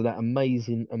go to that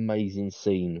amazing, amazing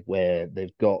scene where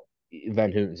they've got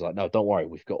Van Houten's like, no, don't worry,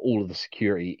 we've got all of the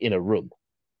security in a room,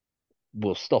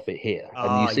 we'll stop it here. And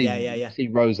Oh yeah, yeah, you yeah. see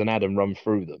Rose and Adam run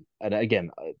through them. And again,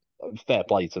 fair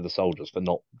play to the soldiers for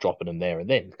not dropping them there and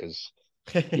then, because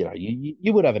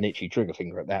you would have an itchy trigger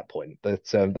finger at that point. But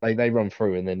they run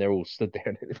through and then they're all stood there,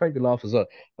 and it made me laugh as well.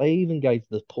 They even gave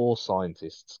the poor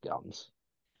scientists guns.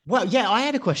 Well, yeah, I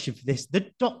had a question for this.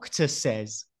 The doctor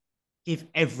says give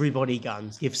everybody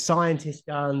guns, give scientists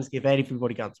guns, give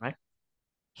everybody guns, right?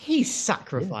 He's Yeah,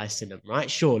 sacrificing them, right?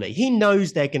 Surely. He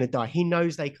knows they're going to die. He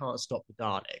knows they can't stop the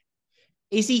Dalek.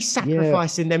 Is he yeah.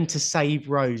 sacrificing them to save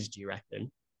Rose, do you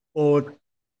reckon? Or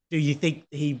do you think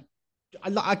he.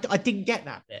 I didn't get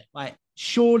that bit. Like,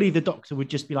 surely the doctor would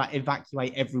just be like,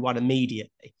 evacuate everyone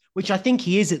immediately, which I think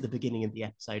he is at the beginning of the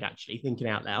episode, actually, thinking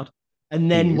out loud. And He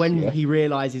then is, when yeah. he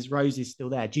realizes Rose is still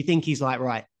there, do you think he's like,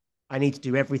 right, I need to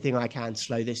do everything I can to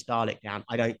slow this Dalek down.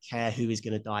 I don't care who is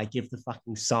going to die. Give the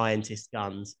fucking scientist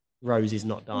guns. Rose is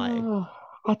not dying. Uh,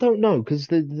 I don't know because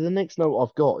the next note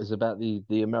I've got is about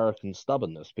the American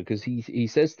stubbornness because he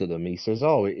says to them, he says,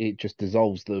 oh, it just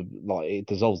dissolves it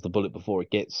dissolves the bullet before it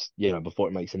gets before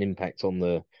it makes an impact on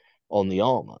the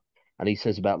armor. And he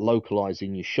says about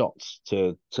localizing your shots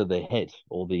to the head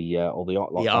or the The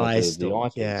like kind of eye the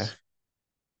stalk, yeah. eyepiece.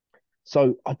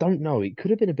 So I don't know. It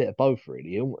could have been a bit of both,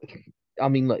 really. I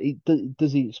mean, like,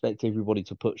 does he expect everybody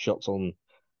to put shots on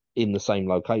in the same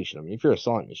location? I mean, if you're a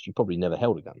scientist, you probably never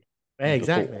held a gun Yeah, before.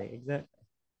 exactly, exactly.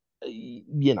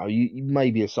 You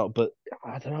maybe a sort, but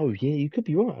I don't know. Yeah, you could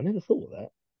be right. I never thought of that.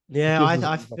 Yeah, Just as I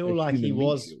like a feel like he human meat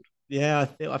was. shield. Yeah,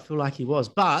 I feel like he was.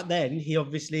 But then he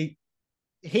obviously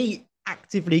he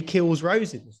actively kills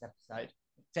Rose in this episode.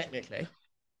 Technically,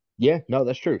 Yeah, no,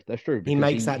 that's true. That's true he because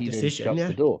makes he that he then decision. shuts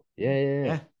the Yeah, door. Yeah, yeah, yeah.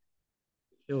 yeah,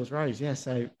 kills Rose. Yeah.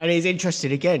 So, and he's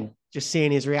interested again, just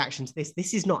seeing his reaction to this.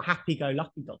 This is not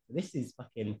happy-go-lucky, Doctor. This is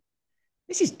fucking.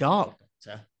 This is dark,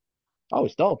 Doctor. Oh,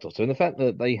 it's Dark Doctor, and the fact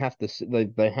that they have to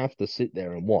sit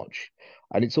there and watch,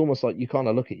 and it's almost like you kind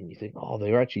of look at it and you think, oh,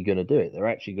 they're actually going to do it. They're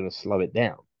actually going to slow it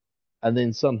down. And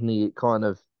then suddenly it kind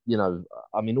of,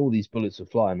 I mean, all these bullets are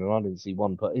flying, and I didn't see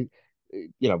one, but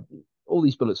all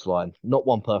these bullets flying, not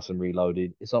one person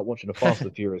reloaded. It's like watching a Fast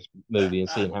and Furious movie and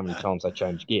seeing how many times they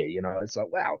change gear. It's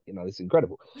like wow, it's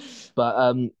incredible.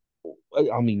 But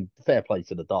I mean, fair play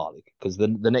to the Dalek because the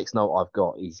next note I've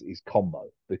got is combo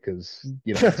because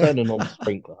turning on the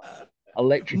sprinkler,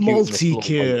 electrocuting the floor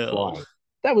while you're Multi-kill. flying.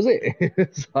 That was it.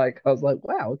 It's like I was like,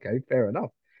 wow, okay, fair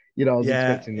enough. I was Yeah,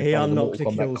 expecting the he kind of the unlocked Mortal a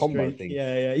Kombat kill combo streak. thing.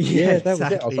 Yeah, yeah, yeah, Yeah, that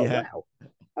was it. I was exactly. like, Yeah. wow,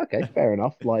 okay, fair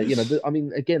enough. Like, I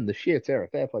mean, again, the sheer terror,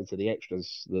 fair play to the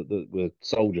extras that were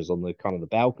soldiers on the kind of the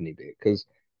balcony bit, because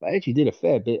they actually did a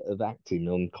fair bit of acting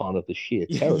on kind of the sheer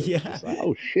terror of it. Yeah. Just like,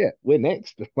 oh shit, we're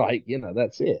next. Like,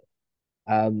 that's it.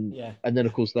 Yeah. And then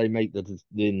of course they make the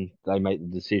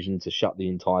decision to shut the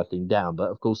entire thing down. But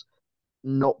of course,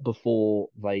 not before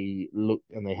they look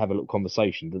and they have a little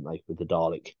conversation, didn't they, with the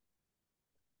Dalek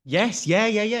Yes, yeah,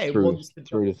 yeah, yeah. It through wants the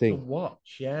through the doctor to thing.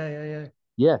 watch. Yeah, yeah, yeah.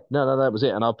 Yeah, no, that was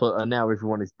it. And I put, and now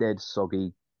everyone is dead,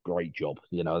 soggy. Great job.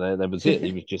 That was it.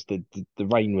 It was just the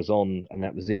rain was on, and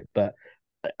that was it. But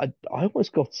I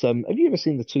almost got some. Have you ever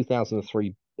seen the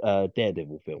 2003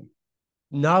 Daredevil film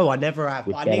No, I never have,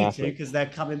 but with I Ben need to Affleck? because they're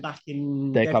coming back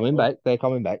in They're coming Deadpool. back. They're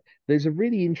coming back. There's a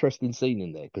really interesting scene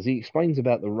in there because he explains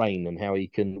about the rain and how he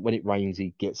can, when it rains,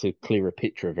 he gets a clearer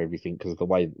picture of everything because of the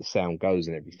way that the sound goes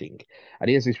and everything. And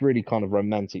he has this really kind of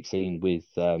romantic scene with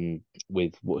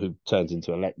who turns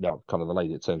into Electra, kind of the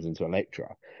lady that turns into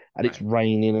Electra, and it's Right.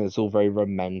 raining and it's all very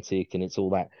romantic and it's all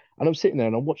that. And I'm sitting there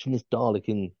and I'm watching this Dalek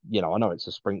in, I know it's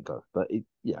a sprinkler, but it,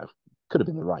 could have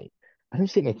been the rain. And I'm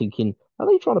sitting there thinking, are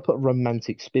they trying to put a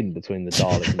romantic spin between the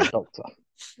Dalek and the Doctor?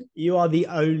 You are the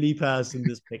only person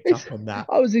that's picked It's, up on that.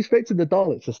 I was expecting the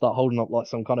Daleks to start holding up like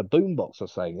some kind of boombox or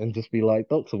something and just be like,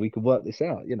 Doctor, we could work this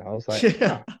out. I was like,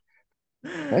 Yeah,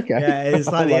 ah, okay.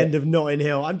 it's like I'm the like, end of Notting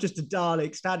Hill. I'm just a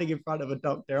Dalek standing in front of a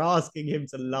doctor asking him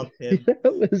to love him.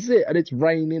 that was it. And it's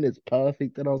raining, it's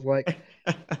perfect. And I was like,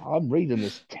 I'm reading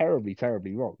this terribly,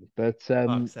 terribly wrong. But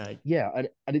Fuck's sake. yeah,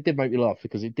 and it did make me laugh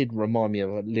because it did remind me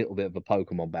of a little bit of a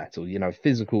Pokemon battle.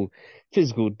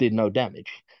 Physical did no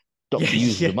damage. Yeah, Doctor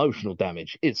uses yeah. emotional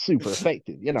damage. It's super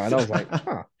effective, and I was like,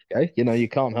 huh, okay, you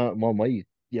can't hurt him one way.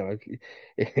 Give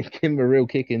him a real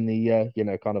kick in the,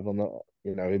 kind of on the,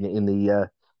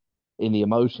 in the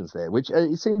emotions there, which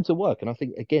it seemed to work. And I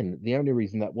think again, the only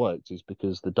reason that worked is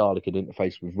because the Dalek had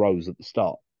interfaced with Rose at the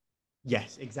start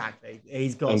Yes, exactly.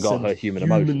 He's got and got some her human human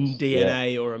emotions. Yeah.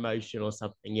 DNA or emotion or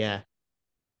something. Yeah.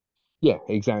 Yeah,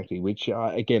 exactly. Which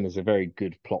again is a very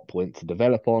good plot point to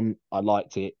develop on. I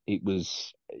liked it. It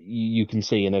was you can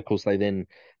see, and of course they then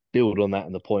build on that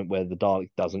in the point where the Dalek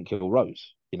doesn't kill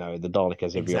Rose. The Dalek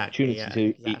has every Exactly. opportunity Yeah, to.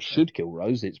 It exactly. should kill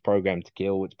Rose. It's programmed to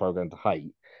kill. It's programmed to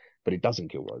hate, but it doesn't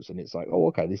kill Rose. And it's like, oh,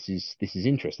 okay, this is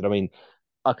interesting. I mean,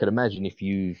 I could imagine if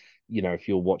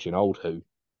you're watching old Who,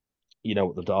 you know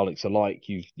what the Daleks are like.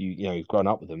 You've grown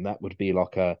up with them. That would be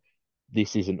like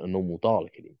this isn't a normal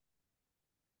Dalek anymore.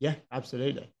 Yeah,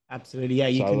 absolutely. Absolutely. Yeah,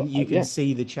 you So can yeah,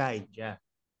 see the change. Yeah.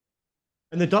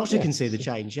 And the doctor yeah. can see the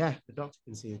change. Yeah. The doctor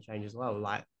can see the change as well,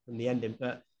 like from the ending.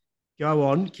 But go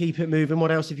on, keep it moving.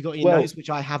 What else have you got in your Well, notes, which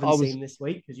I haven't I was seen this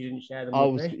week because you didn't share them I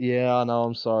with was, me? yeah, I know.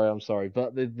 I'm sorry.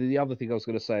 But the other thing I was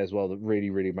going to say as well that really,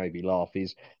 really made me laugh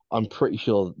is I'm pretty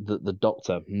sure that the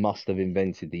Doctor must have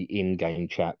invented the in-game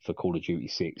chat for Call of Duty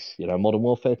 6, Modern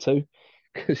Warfare 2.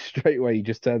 Because straight away he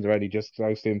just turns around, he just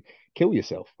goes to him, kill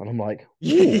yourself. And I'm like, oh,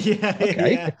 Yeah,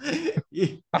 okay.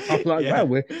 yeah, I'm like, wow,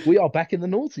 yeah. we are back in the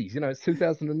noughties. It's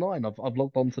 2009. I've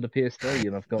logged on to the PS3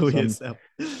 and I've got Kill some yourself.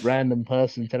 random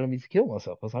person telling me to kill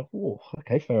myself. I was like, oh,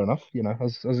 okay, fair enough. I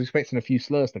was expecting a few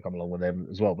slurs to come along with them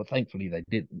as well, but thankfully they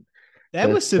didn't. But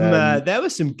There were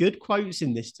some good quotes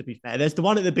in this. To be fair, there's the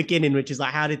one at the beginning, which is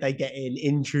like, "How did they get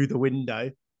in through the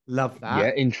window?" Love yeah,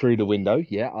 that. intruder window.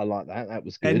 Yeah, I like that. That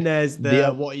was Then good. there's The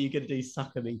the "What are you gonna do?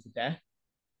 Sucker me to death?"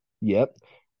 Yep.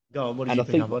 Go on. What did And you I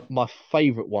pick think up on? my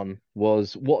favorite one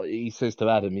was what he says to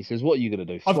Adam. He says, "What are you gonna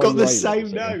do? I've Throw got the your A levels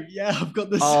same at him?" note. Yeah, I've got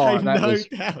the Oh, same that note was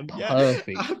down. Yeah,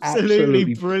 perfect. absolutely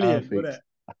Absolutely brilliant, wasn't perfect.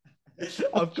 it?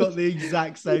 I I've got just, the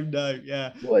exact same note.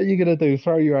 Yeah, what are you gonna do?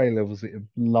 Throw your A levels at him?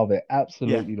 Love it. yeah.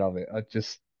 Absolutely love it.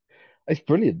 It's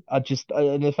brilliant.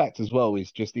 And the fact as well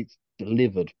is just it's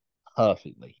delivered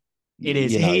perfectly. It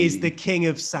is. You know, He is the king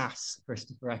of sass,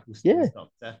 Christopher yeah. Eccleston's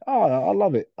Doctor. Oh, I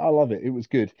love it. I love it. It was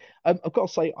good. I've got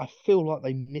to say, I feel like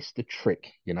they missed a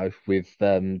trick. With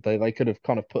they could have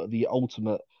kind of put the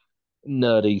ultimate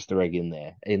nerd Easter egg in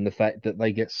there, in the fact that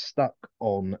they get stuck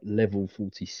on level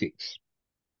 46.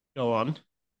 Go on.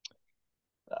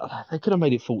 They could have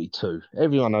made it 42.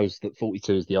 Everyone knows that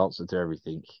 42 is the answer to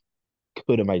everything.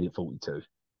 Could have made it 42.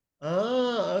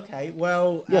 Oh, okay.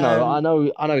 Well, I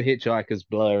know Hitchhiker's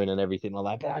blurring and everything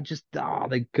like that, but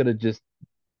they could have just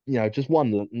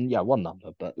one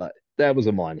number, but like that was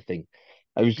a minor thing.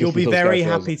 It was you'll just the be sort of very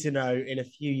character I was happy to know in a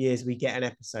few years we get an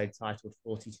episode titled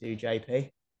 42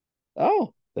 JP.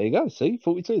 oh, There you go. See,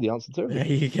 42, the answer to There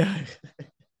everything. you go.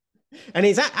 And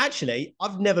it's actually,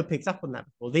 I've never picked up on that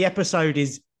before. The episode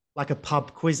is like a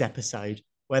pub quiz episode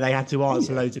where they had to Oh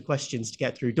answer yeah, loads of questions to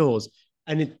get through doors.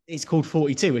 And it's called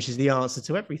 42, which is the answer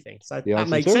to everything. So the that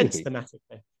answer to makes sense everything.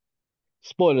 thematically.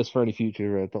 Spoilers for any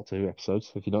future Doctor Who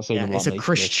episodes if you've not seen Yeah, them like it's a me.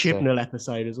 Chris But Chibnall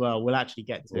episode as well. We'll actually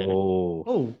get to it. oh,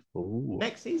 Oh, oh,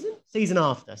 next season? Season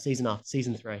after,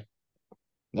 season three.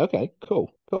 okay,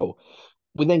 cool, cool.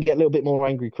 We then get a little bit more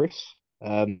angry, Chris,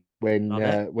 Love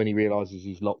it. when he realizes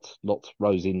he's locked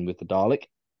Rose in with the Dalek.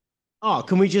 Oh,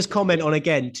 can we just comment on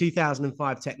again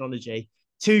 2005 technology?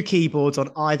 Two keyboards on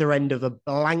either end of a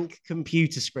blank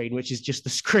computer screen, which is just a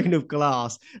screen of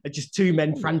glass, and just two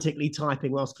men Oh, yeah. frantically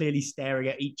typing whilst clearly staring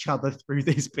at each other through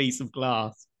this piece of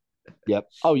glass. Yep.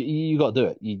 Oh, you got to do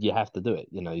it. You have to do it.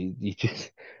 You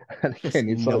just. And Just again,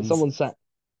 it's like someone nonsense. sat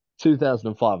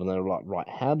 2005 and they were like, right,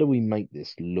 how do we make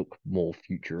this look more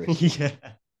futuristic? Yeah.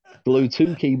 Glue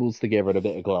two keyboards together and a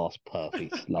bit of glass.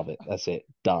 Perfect. Love it. That's it.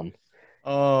 Done.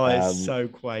 Oh, it's Um, so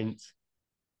quaint.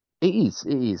 it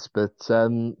is. But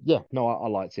yeah, no, I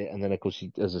liked it. And then of course,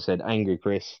 as I said, angry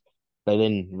Chris. They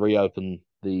then reopen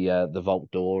the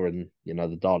vault door, and the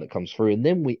Dalek comes through, and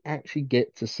then we actually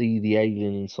get to see the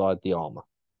alien inside the armor.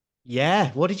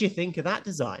 Yeah. What did you think of that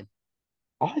design?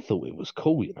 I thought it was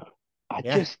cool. Yeah. I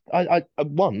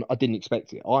didn't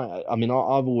expect it. I mean,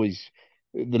 I've always,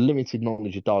 the limited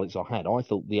knowledge of Daleks I had, I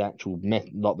thought the actual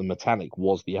like the metallic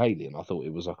was the alien. I thought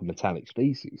it was like a metallic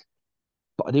species,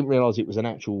 but I didn't realize it was an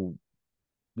actual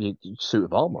suit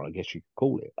of armor, I guess you could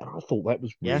call it. And I thought that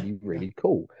was Yeah. really, Yeah. really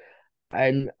cool.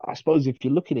 And I suppose if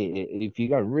you're looking at it, if you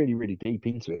go really, really deep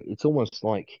into it, it's almost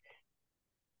like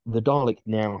the Dalek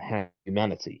now have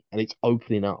humanity, and it's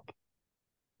opening up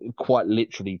quite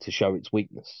literally to show its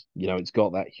weakness. It's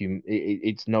got that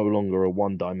it's no longer a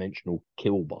one-dimensional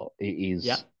kill bot.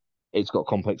 Yeah. It's got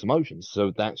complex emotions.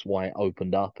 So that's why it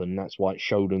opened up, and that's why it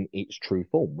showed them its true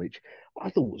form, which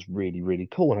I thought was really, really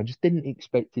cool. And I just didn't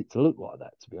expect it to look like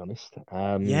that, to be honest.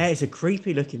 Yeah. It's a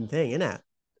creepy looking thing, isn't it?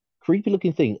 Creepy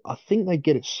looking thing. I think they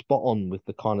get it spot on with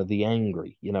the kind of the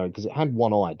angry, because it had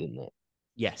one eye, didn't it?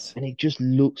 Yes. And it just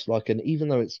looks like even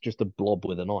though it's just a blob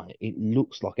with an eye, it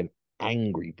looks like an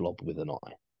angry blob with an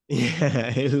eye. Yeah.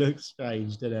 It looks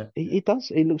strange, doesn't it? It does.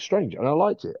 It looks strange, and I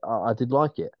liked it. I did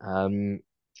like it.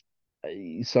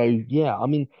 So yeah, I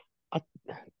mean, I,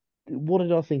 what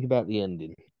did I think about the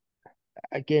ending?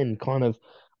 Again, kind of,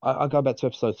 I go back to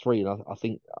episode three, and I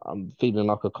think I'm feeling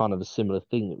like a kind of a similar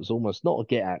thing. It was almost not a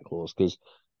get out clause because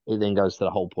it then goes to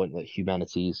the whole point that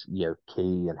humanity is,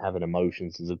 key, and having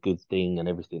emotions is a good thing and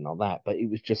everything like that. But it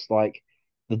was just like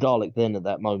the Dalek then at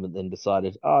that moment then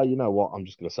decided, oh, you know what? I'm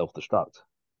just going to self-destruct.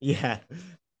 Yeah.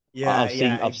 Yeah.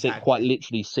 Yeah. I've seen quite Exactly.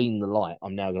 literally seen the light.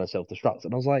 I'm now going to self-destruct,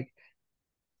 and I was like,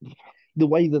 the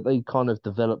way that they kind of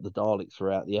developed the Daleks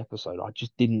throughout the episode, I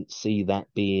just didn't see that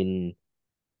being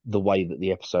the way that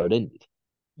the episode ended.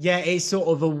 Yeah. It's sort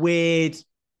of a weird.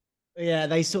 Yeah,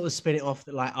 they sort of spin it off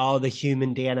that like, oh, the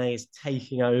human DNA is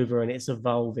taking over and it's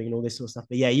evolving and all this sort of stuff.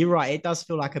 But yeah, you're right. It does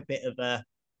feel like a bit of a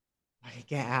like a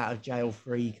get out of jail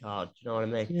free card. Do you know what I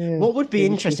mean? Yeah, What would be it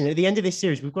was interesting just at the end of this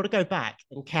series, we've got to go back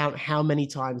and count how many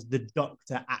times the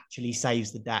Doctor actually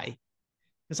saves the day.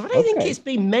 Because I don't think it's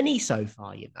okay. been many so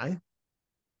far, you know.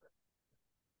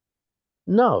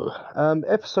 No,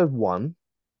 episode one,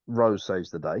 Rose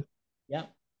saves the day. Yeah.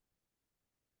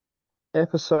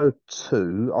 Episode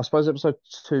two, I suppose episode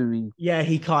two, he Yeah,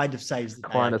 he kind of saves the day,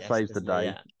 I kind of guess, saves the doesn't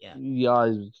he? day. Yeah, yeah.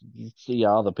 Yeah, you see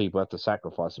other people have to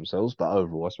sacrifice themselves, but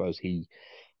overall, I suppose he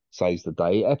saves the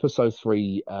day. Episode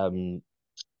three,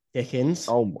 Dickens.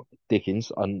 oh,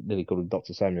 Dickens, I nearly called him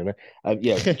Dr. Samuel there.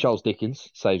 Yeah, Charles Dickens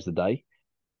saves the day.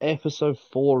 Episode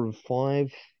four and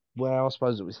five, well, I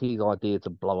suppose it was his idea to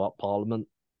blow up Parliament.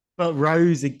 But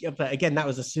Rose, but again, that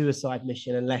was a suicide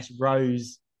mission unless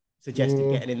Rose suggested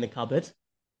Mm, getting in the cupboard.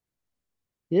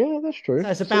 yeah, that's So true.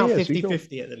 it's So about yeah, so you got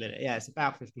 50-50 at the minute. Yeah, it's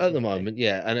about at the 50-50. moment,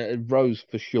 yeah, and Rose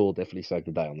for sure definitely saved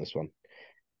the day on this one.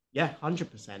 Yeah,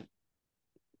 100%.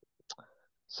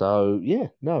 So yeah,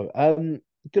 no,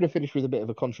 gonna finish with a bit of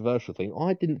a controversial thing.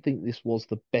 I didn't think this was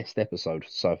the best episode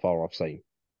so far I've seen.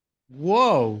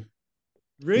 Whoa,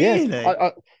 Yeah, really?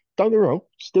 I don't get me wrong,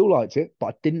 still liked it, but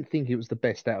I didn't think it was the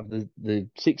best out of the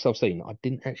six I've seen. I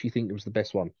didn't actually think it was the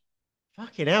best one.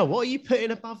 Fucking hell, what are you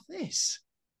putting above this?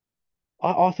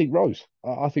 I think Rose.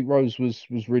 I think Rose was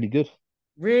really good.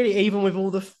 Really, even with all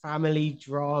the family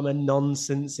drama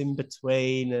nonsense in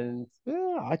between and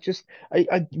Yeah,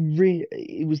 I really,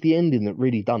 it was the ending that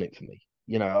really done it for me.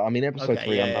 I mean, episode okay,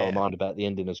 three, I yeah, know yeah, I yeah. mind about the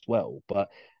ending as well, but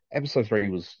episode three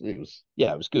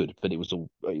yeah, it was good, but it was all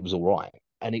right,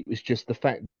 and it was just the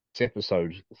fact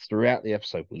episode throughout the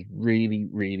episode was really,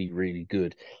 really, really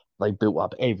good. They built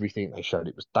up everything. They showed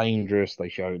it was dangerous. They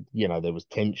showed, there was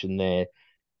tension there.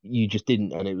 You just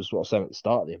didn't, and it was what I was saying at the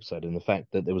start of the episode, and the fact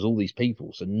that there was all these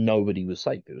people, so nobody was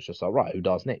safe. It was just like, right, who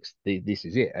dies next? This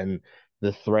is it. And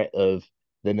the threat of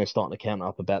then they're starting to count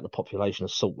up about the population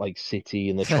of Salt Lake City,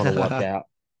 and they're trying to work out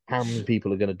how many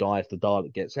people are going to die if the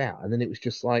Dalek gets out. And then it was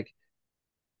just like,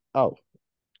 oh,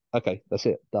 okay, that's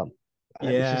it, done.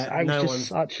 And Yeah, it was no just one's.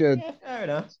 such a, Yeah, fair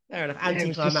enough. Fair enough. yeah, it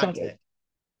was just such a, Anticlimactic.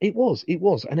 it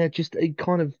was, and it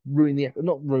kind of ruined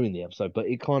not ruined the episode, but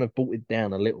it kind of brought it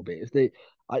down a little bit.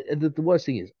 The worst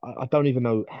thing is, I don't even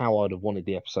know how I'd have wanted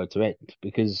the episode to end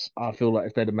because I feel like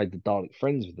if they'd have made the Dalek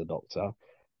friends with the Doctor,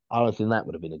 I don't think that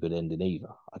would have been a good ending either.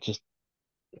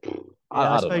 Yeah, I I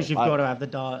don't suppose know. you've got to have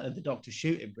the doctor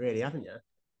shoot him, really, haven't you?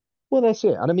 Well, that's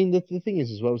it. And I mean, the thing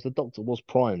is, as well, as the Doctor was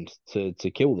primed to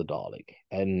kill the Dalek,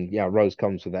 and yeah, Rose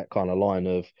comes with that kind of line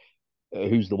of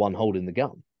who's the one holding the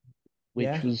gun, which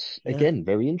Yeah, was yeah, again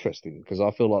very interesting because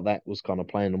I feel like that was kind of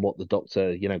playing on what the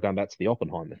Doctor, going back to the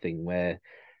Oppenheimer thing, where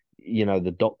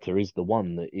the Doctor is the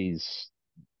one that is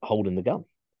holding the gun,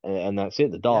 and that's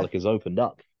it. The yeah. Dalek has opened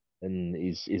up and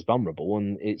is vulnerable,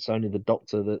 and it's only the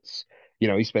Doctor that's,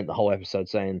 he spent the whole episode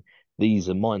saying these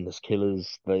are mindless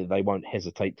killers. They won't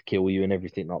hesitate to kill you and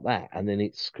everything like that, and then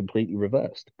it's completely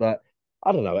reversed. But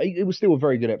I don't know. It was still a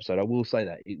very good episode. I will say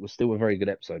that it was still a very good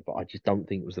episode, but I just don't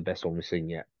think it was the best one we've seen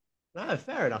yet. No,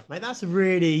 fair enough, mate. That's a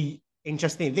really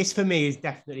interesting. This for me is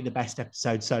definitely the best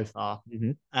episode so far.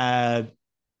 Hmm. Uh,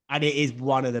 and it is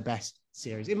one of the best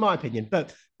series, in my opinion.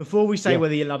 But before we say Yeah.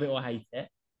 whether you love it or hate it,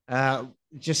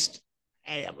 just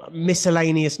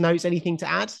miscellaneous notes, anything to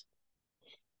add?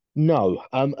 No,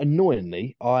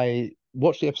 annoyingly, I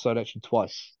watched the episode actually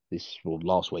twice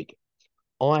last week.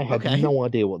 I had Okay. no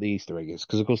idea what the Easter egg is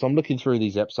because, of course, I'm looking through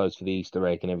these episodes for the Easter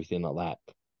egg and everything like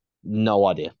that. No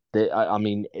idea. I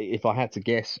mean, if I had to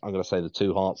guess, I'm going to say the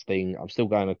two hearts thing. I'm still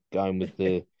going with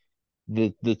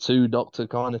the two doctor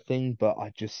kind of thing, but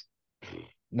I just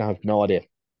no idea.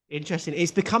 Interesting.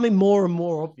 It's becoming more and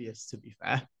more obvious, to be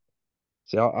fair.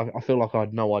 See, I feel like I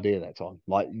had no idea that time.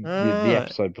 Like the Ah,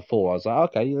 episode before, I was like,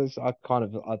 okay, I kind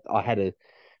of I had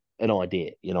an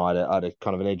idea, I had a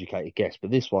kind of an educated guess, but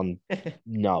this one,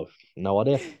 no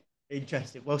idea.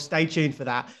 interesting. Well, stay tuned for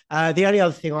that. The only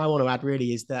other thing I want to add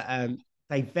really is that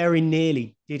they very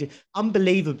nearly did it.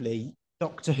 Unbelievably,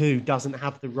 Doctor Who doesn't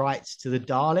have the rights to the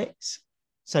Daleks.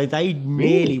 So they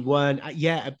nearly Really? weren't.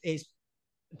 Yeah, it's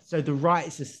so the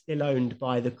rights are still owned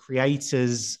by the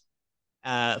creators'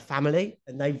 family,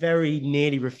 and they very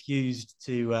nearly refused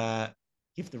to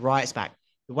give the rights back.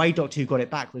 The way Doctor Who got it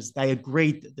back was they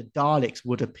agreed that the Daleks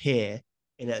would appear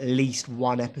in at least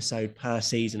one episode per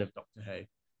season of Doctor Who.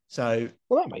 So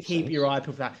Well, that makes keep your sense. eye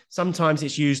peeled for that. Sometimes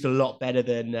it's used a lot better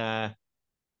than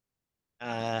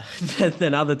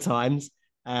other times.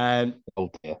 Um, Oh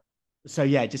dear. so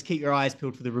yeah, just keep your eyes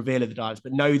peeled for the reveal of the Daleks,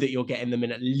 but know that you're getting them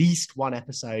in at least one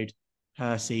episode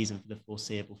per season for the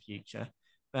foreseeable future.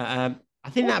 But I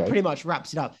think that Okay. pretty much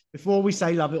wraps it up. Before we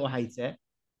say love it or hate it,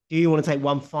 do you want to take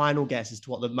one final guess as to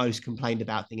what the most complained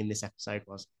about thing in this episode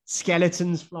was?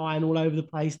 Skeletons flying all over the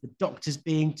place, the doctors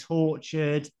being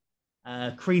tortured,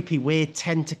 creepy, weird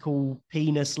tentacle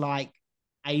penis like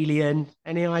alien.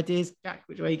 Any ideas, Jack?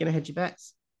 Which way are you going to hedge your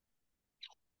bets?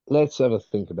 Let's have a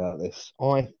think about this.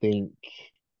 I think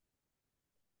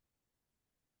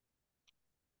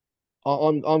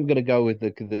I'm gonna go with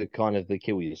the kind of the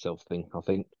kill yourself thing. I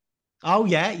think. Oh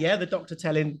yeah, yeah. The doctor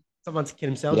telling someone to kill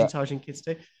themselves, Yeah. encouraging kids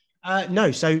to.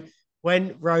 No, so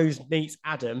when Rose meets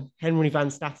Adam, Henry Van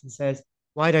Statten says,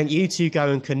 "Why don't you two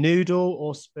go and canoodle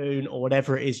or spoon or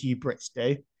whatever it is you Brits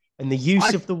do?" And the use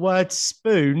I of the word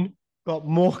spoon got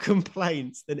more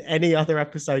complaints than any other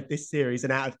episode this series,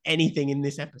 and out of anything in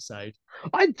this episode.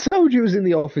 I told you it was in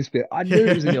the office bit. I knew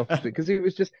it was in the office bit because it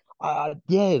was just,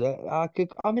 yeah, I could.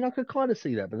 I mean, I could kind of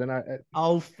see that, but then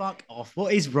Oh, fuck off.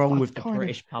 What is wrong I with the kind of,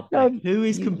 British public? no, Who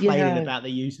is complaining yeah, about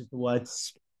the use of the word no.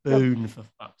 spoon, for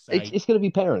fuck's sake? It's going to be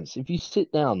parents. If you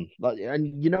sit down, like,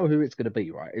 and you know who it's going to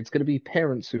be, right? It's going to be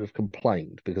parents who have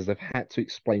complained because they've had to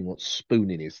explain what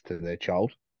spooning is to their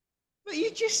child. But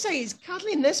you just say it's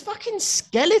cuddling. There's fucking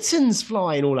skeletons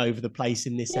flying all over the place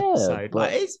in this Yeah, episode. Like,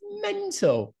 but it's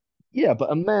mental.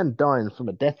 a man dying from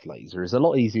a death laser is a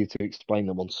lot easier to explain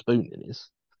than what spooning is.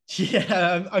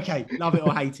 Yeah. Okay. Love it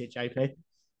or hate it, JP.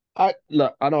 I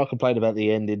know I complained about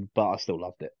the ending, but I still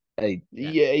loved it.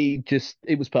 Yeah. Yeah,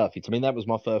 it was perfect. I mean, that was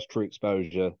my first true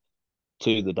exposure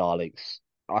to the Daleks.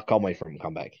 I can't wait for him to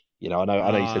come back. I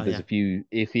know you said there's Yeah. a few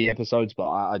iffy episodes, but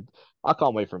I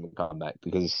can't wait for him to come back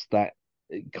because that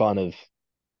kind of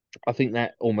I think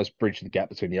that almost bridged the gap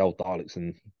between the old Daleks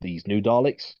and these new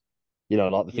Daleks. You know,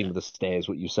 like the thing Yeah. with the stairs,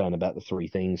 what you're saying about the three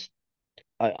things.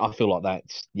 I feel like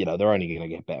that's, they're only going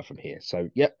to get better from here. So,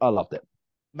 yeah, I loved it.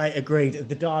 Mate, agreed.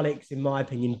 The Daleks, in my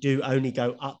opinion, do only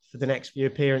go up for the next few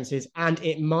appearances, and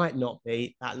it might not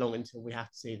be that long until we have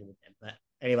to see them again. But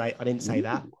anyway, I didn't say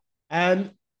that. Ooh,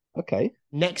 Um, okay.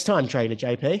 Next time trailer,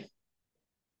 JP.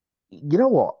 You know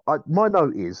what? My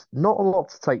note is not a lot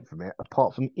to take from it,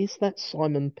 apart from is that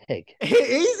Simon Pegg?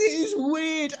 It is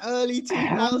weird early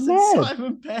How 2000 mad!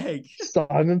 Simon Pegg.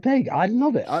 Simon Pegg. I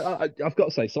love it. I've got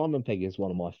to say, Simon Pegg is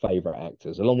one of my favorite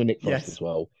actors, along with Nick Frost Yes. as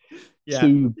well. Yeah.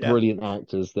 Two Yeah. brilliant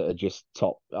actors that are just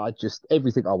top.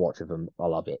 Everything I watch of them, I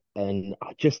love it. And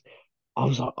I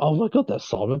was like, oh my God, that's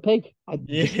Simon Pegg. I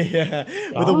just, Yeah.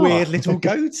 With a weird ah, little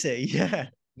goatee. Yeah.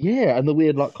 yeah. And the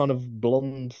weird, like, kind of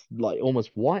blonde, like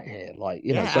almost white hair, like,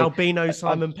 Yeah. so Albino I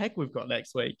Simon Pegg we've got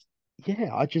next week.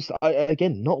 yeah,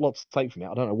 again, not a lot to take from it.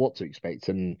 I don't know what to expect.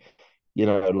 And,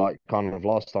 like kind of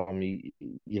last time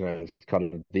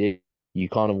kind of you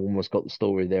kind of almost got the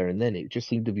story there and then. It just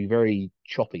seemed to be very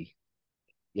choppy,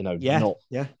 Yeah. not,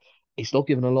 Yeah. it's not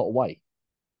giving a lot away.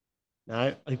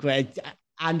 No, agree.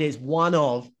 And it's one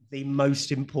of the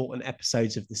most important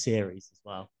episodes of the series as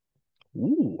well.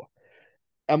 Ooh.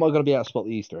 Am I going to be able to spot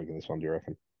the Easter egg in this one, do you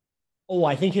reckon? Oh,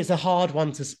 I think it's a hard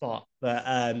one to spot, but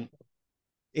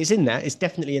it's in there. It's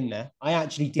definitely in there. I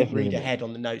actually did Definitely read in there. ahead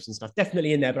on the notes and stuff.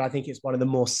 Definitely in there, but I think it's one of the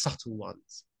more subtle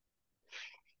ones.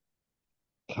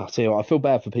 I tell you what, I feel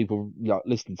bad for people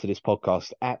listening to this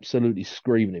podcast, absolutely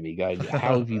screaming at me, going,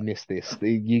 "How have you missed this?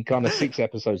 You kind of 6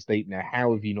 episodes deep now.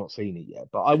 How have you not seen it yet?"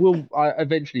 But I will. I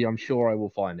eventually, I'm sure I will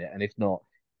find it, and if not,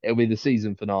 it'll be the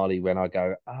season finale when I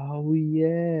go, "Oh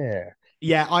yeah."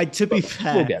 Yeah, to be But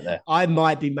we'll fair, get there. I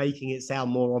might be making it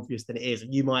sound more obvious than it is,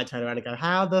 and you might turn around and go,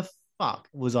 "How the fuck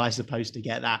was I supposed to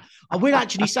get that?" I will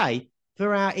actually say,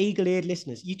 for our eagle-eared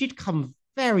listeners, you did come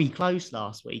very close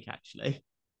last week. Actually,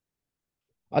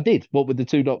 I did. What with the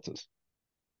two doctors,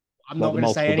 I'm not like the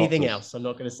going to say multiple anything doctors. else. I'm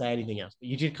not going to say anything else, but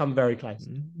you did come very close.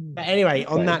 Mm, But anyway,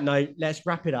 on okay. that note, let's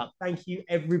wrap it up. Thank you,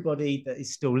 everybody that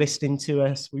is still listening to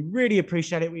us. We really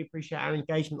appreciate it. We appreciate our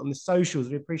engagement on the socials.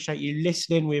 We appreciate you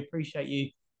listening. We appreciate you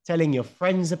telling your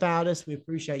friends about us. We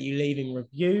appreciate you leaving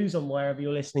reviews on wherever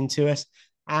you're listening to us.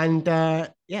 And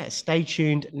yeah, stay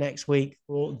tuned next week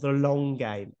for the long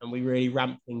game. And we really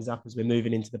ramp things up as we're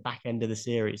moving into the back end of the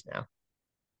series now.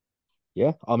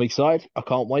 Yeah, I'm excited. I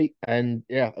can't wait. And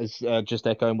yeah, as just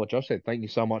echoing what Josh said, thank you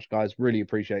so much, guys. Really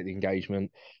appreciate the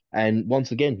engagement. And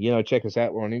once again, check us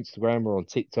out. We're on Instagram, we're on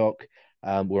TikTok,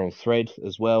 we're on Thread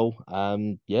as well.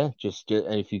 Yeah,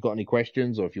 and if you've got any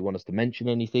questions or if you want us to mention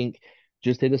anything,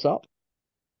 just hit us up.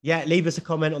 Yeah, leave us a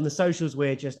comment on the socials.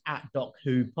 We're just at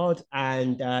DocWhoPod.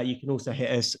 And you can also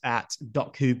hit us at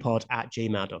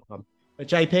docwhopod@gmail.com. But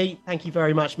JP, thank you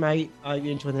very much, mate. I hope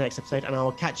you enjoy the next episode, and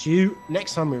I'll catch you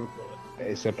next time we record.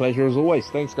 It's a pleasure as always.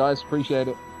 Thanks, guys. Appreciate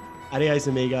it. Adios,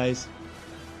 amigos.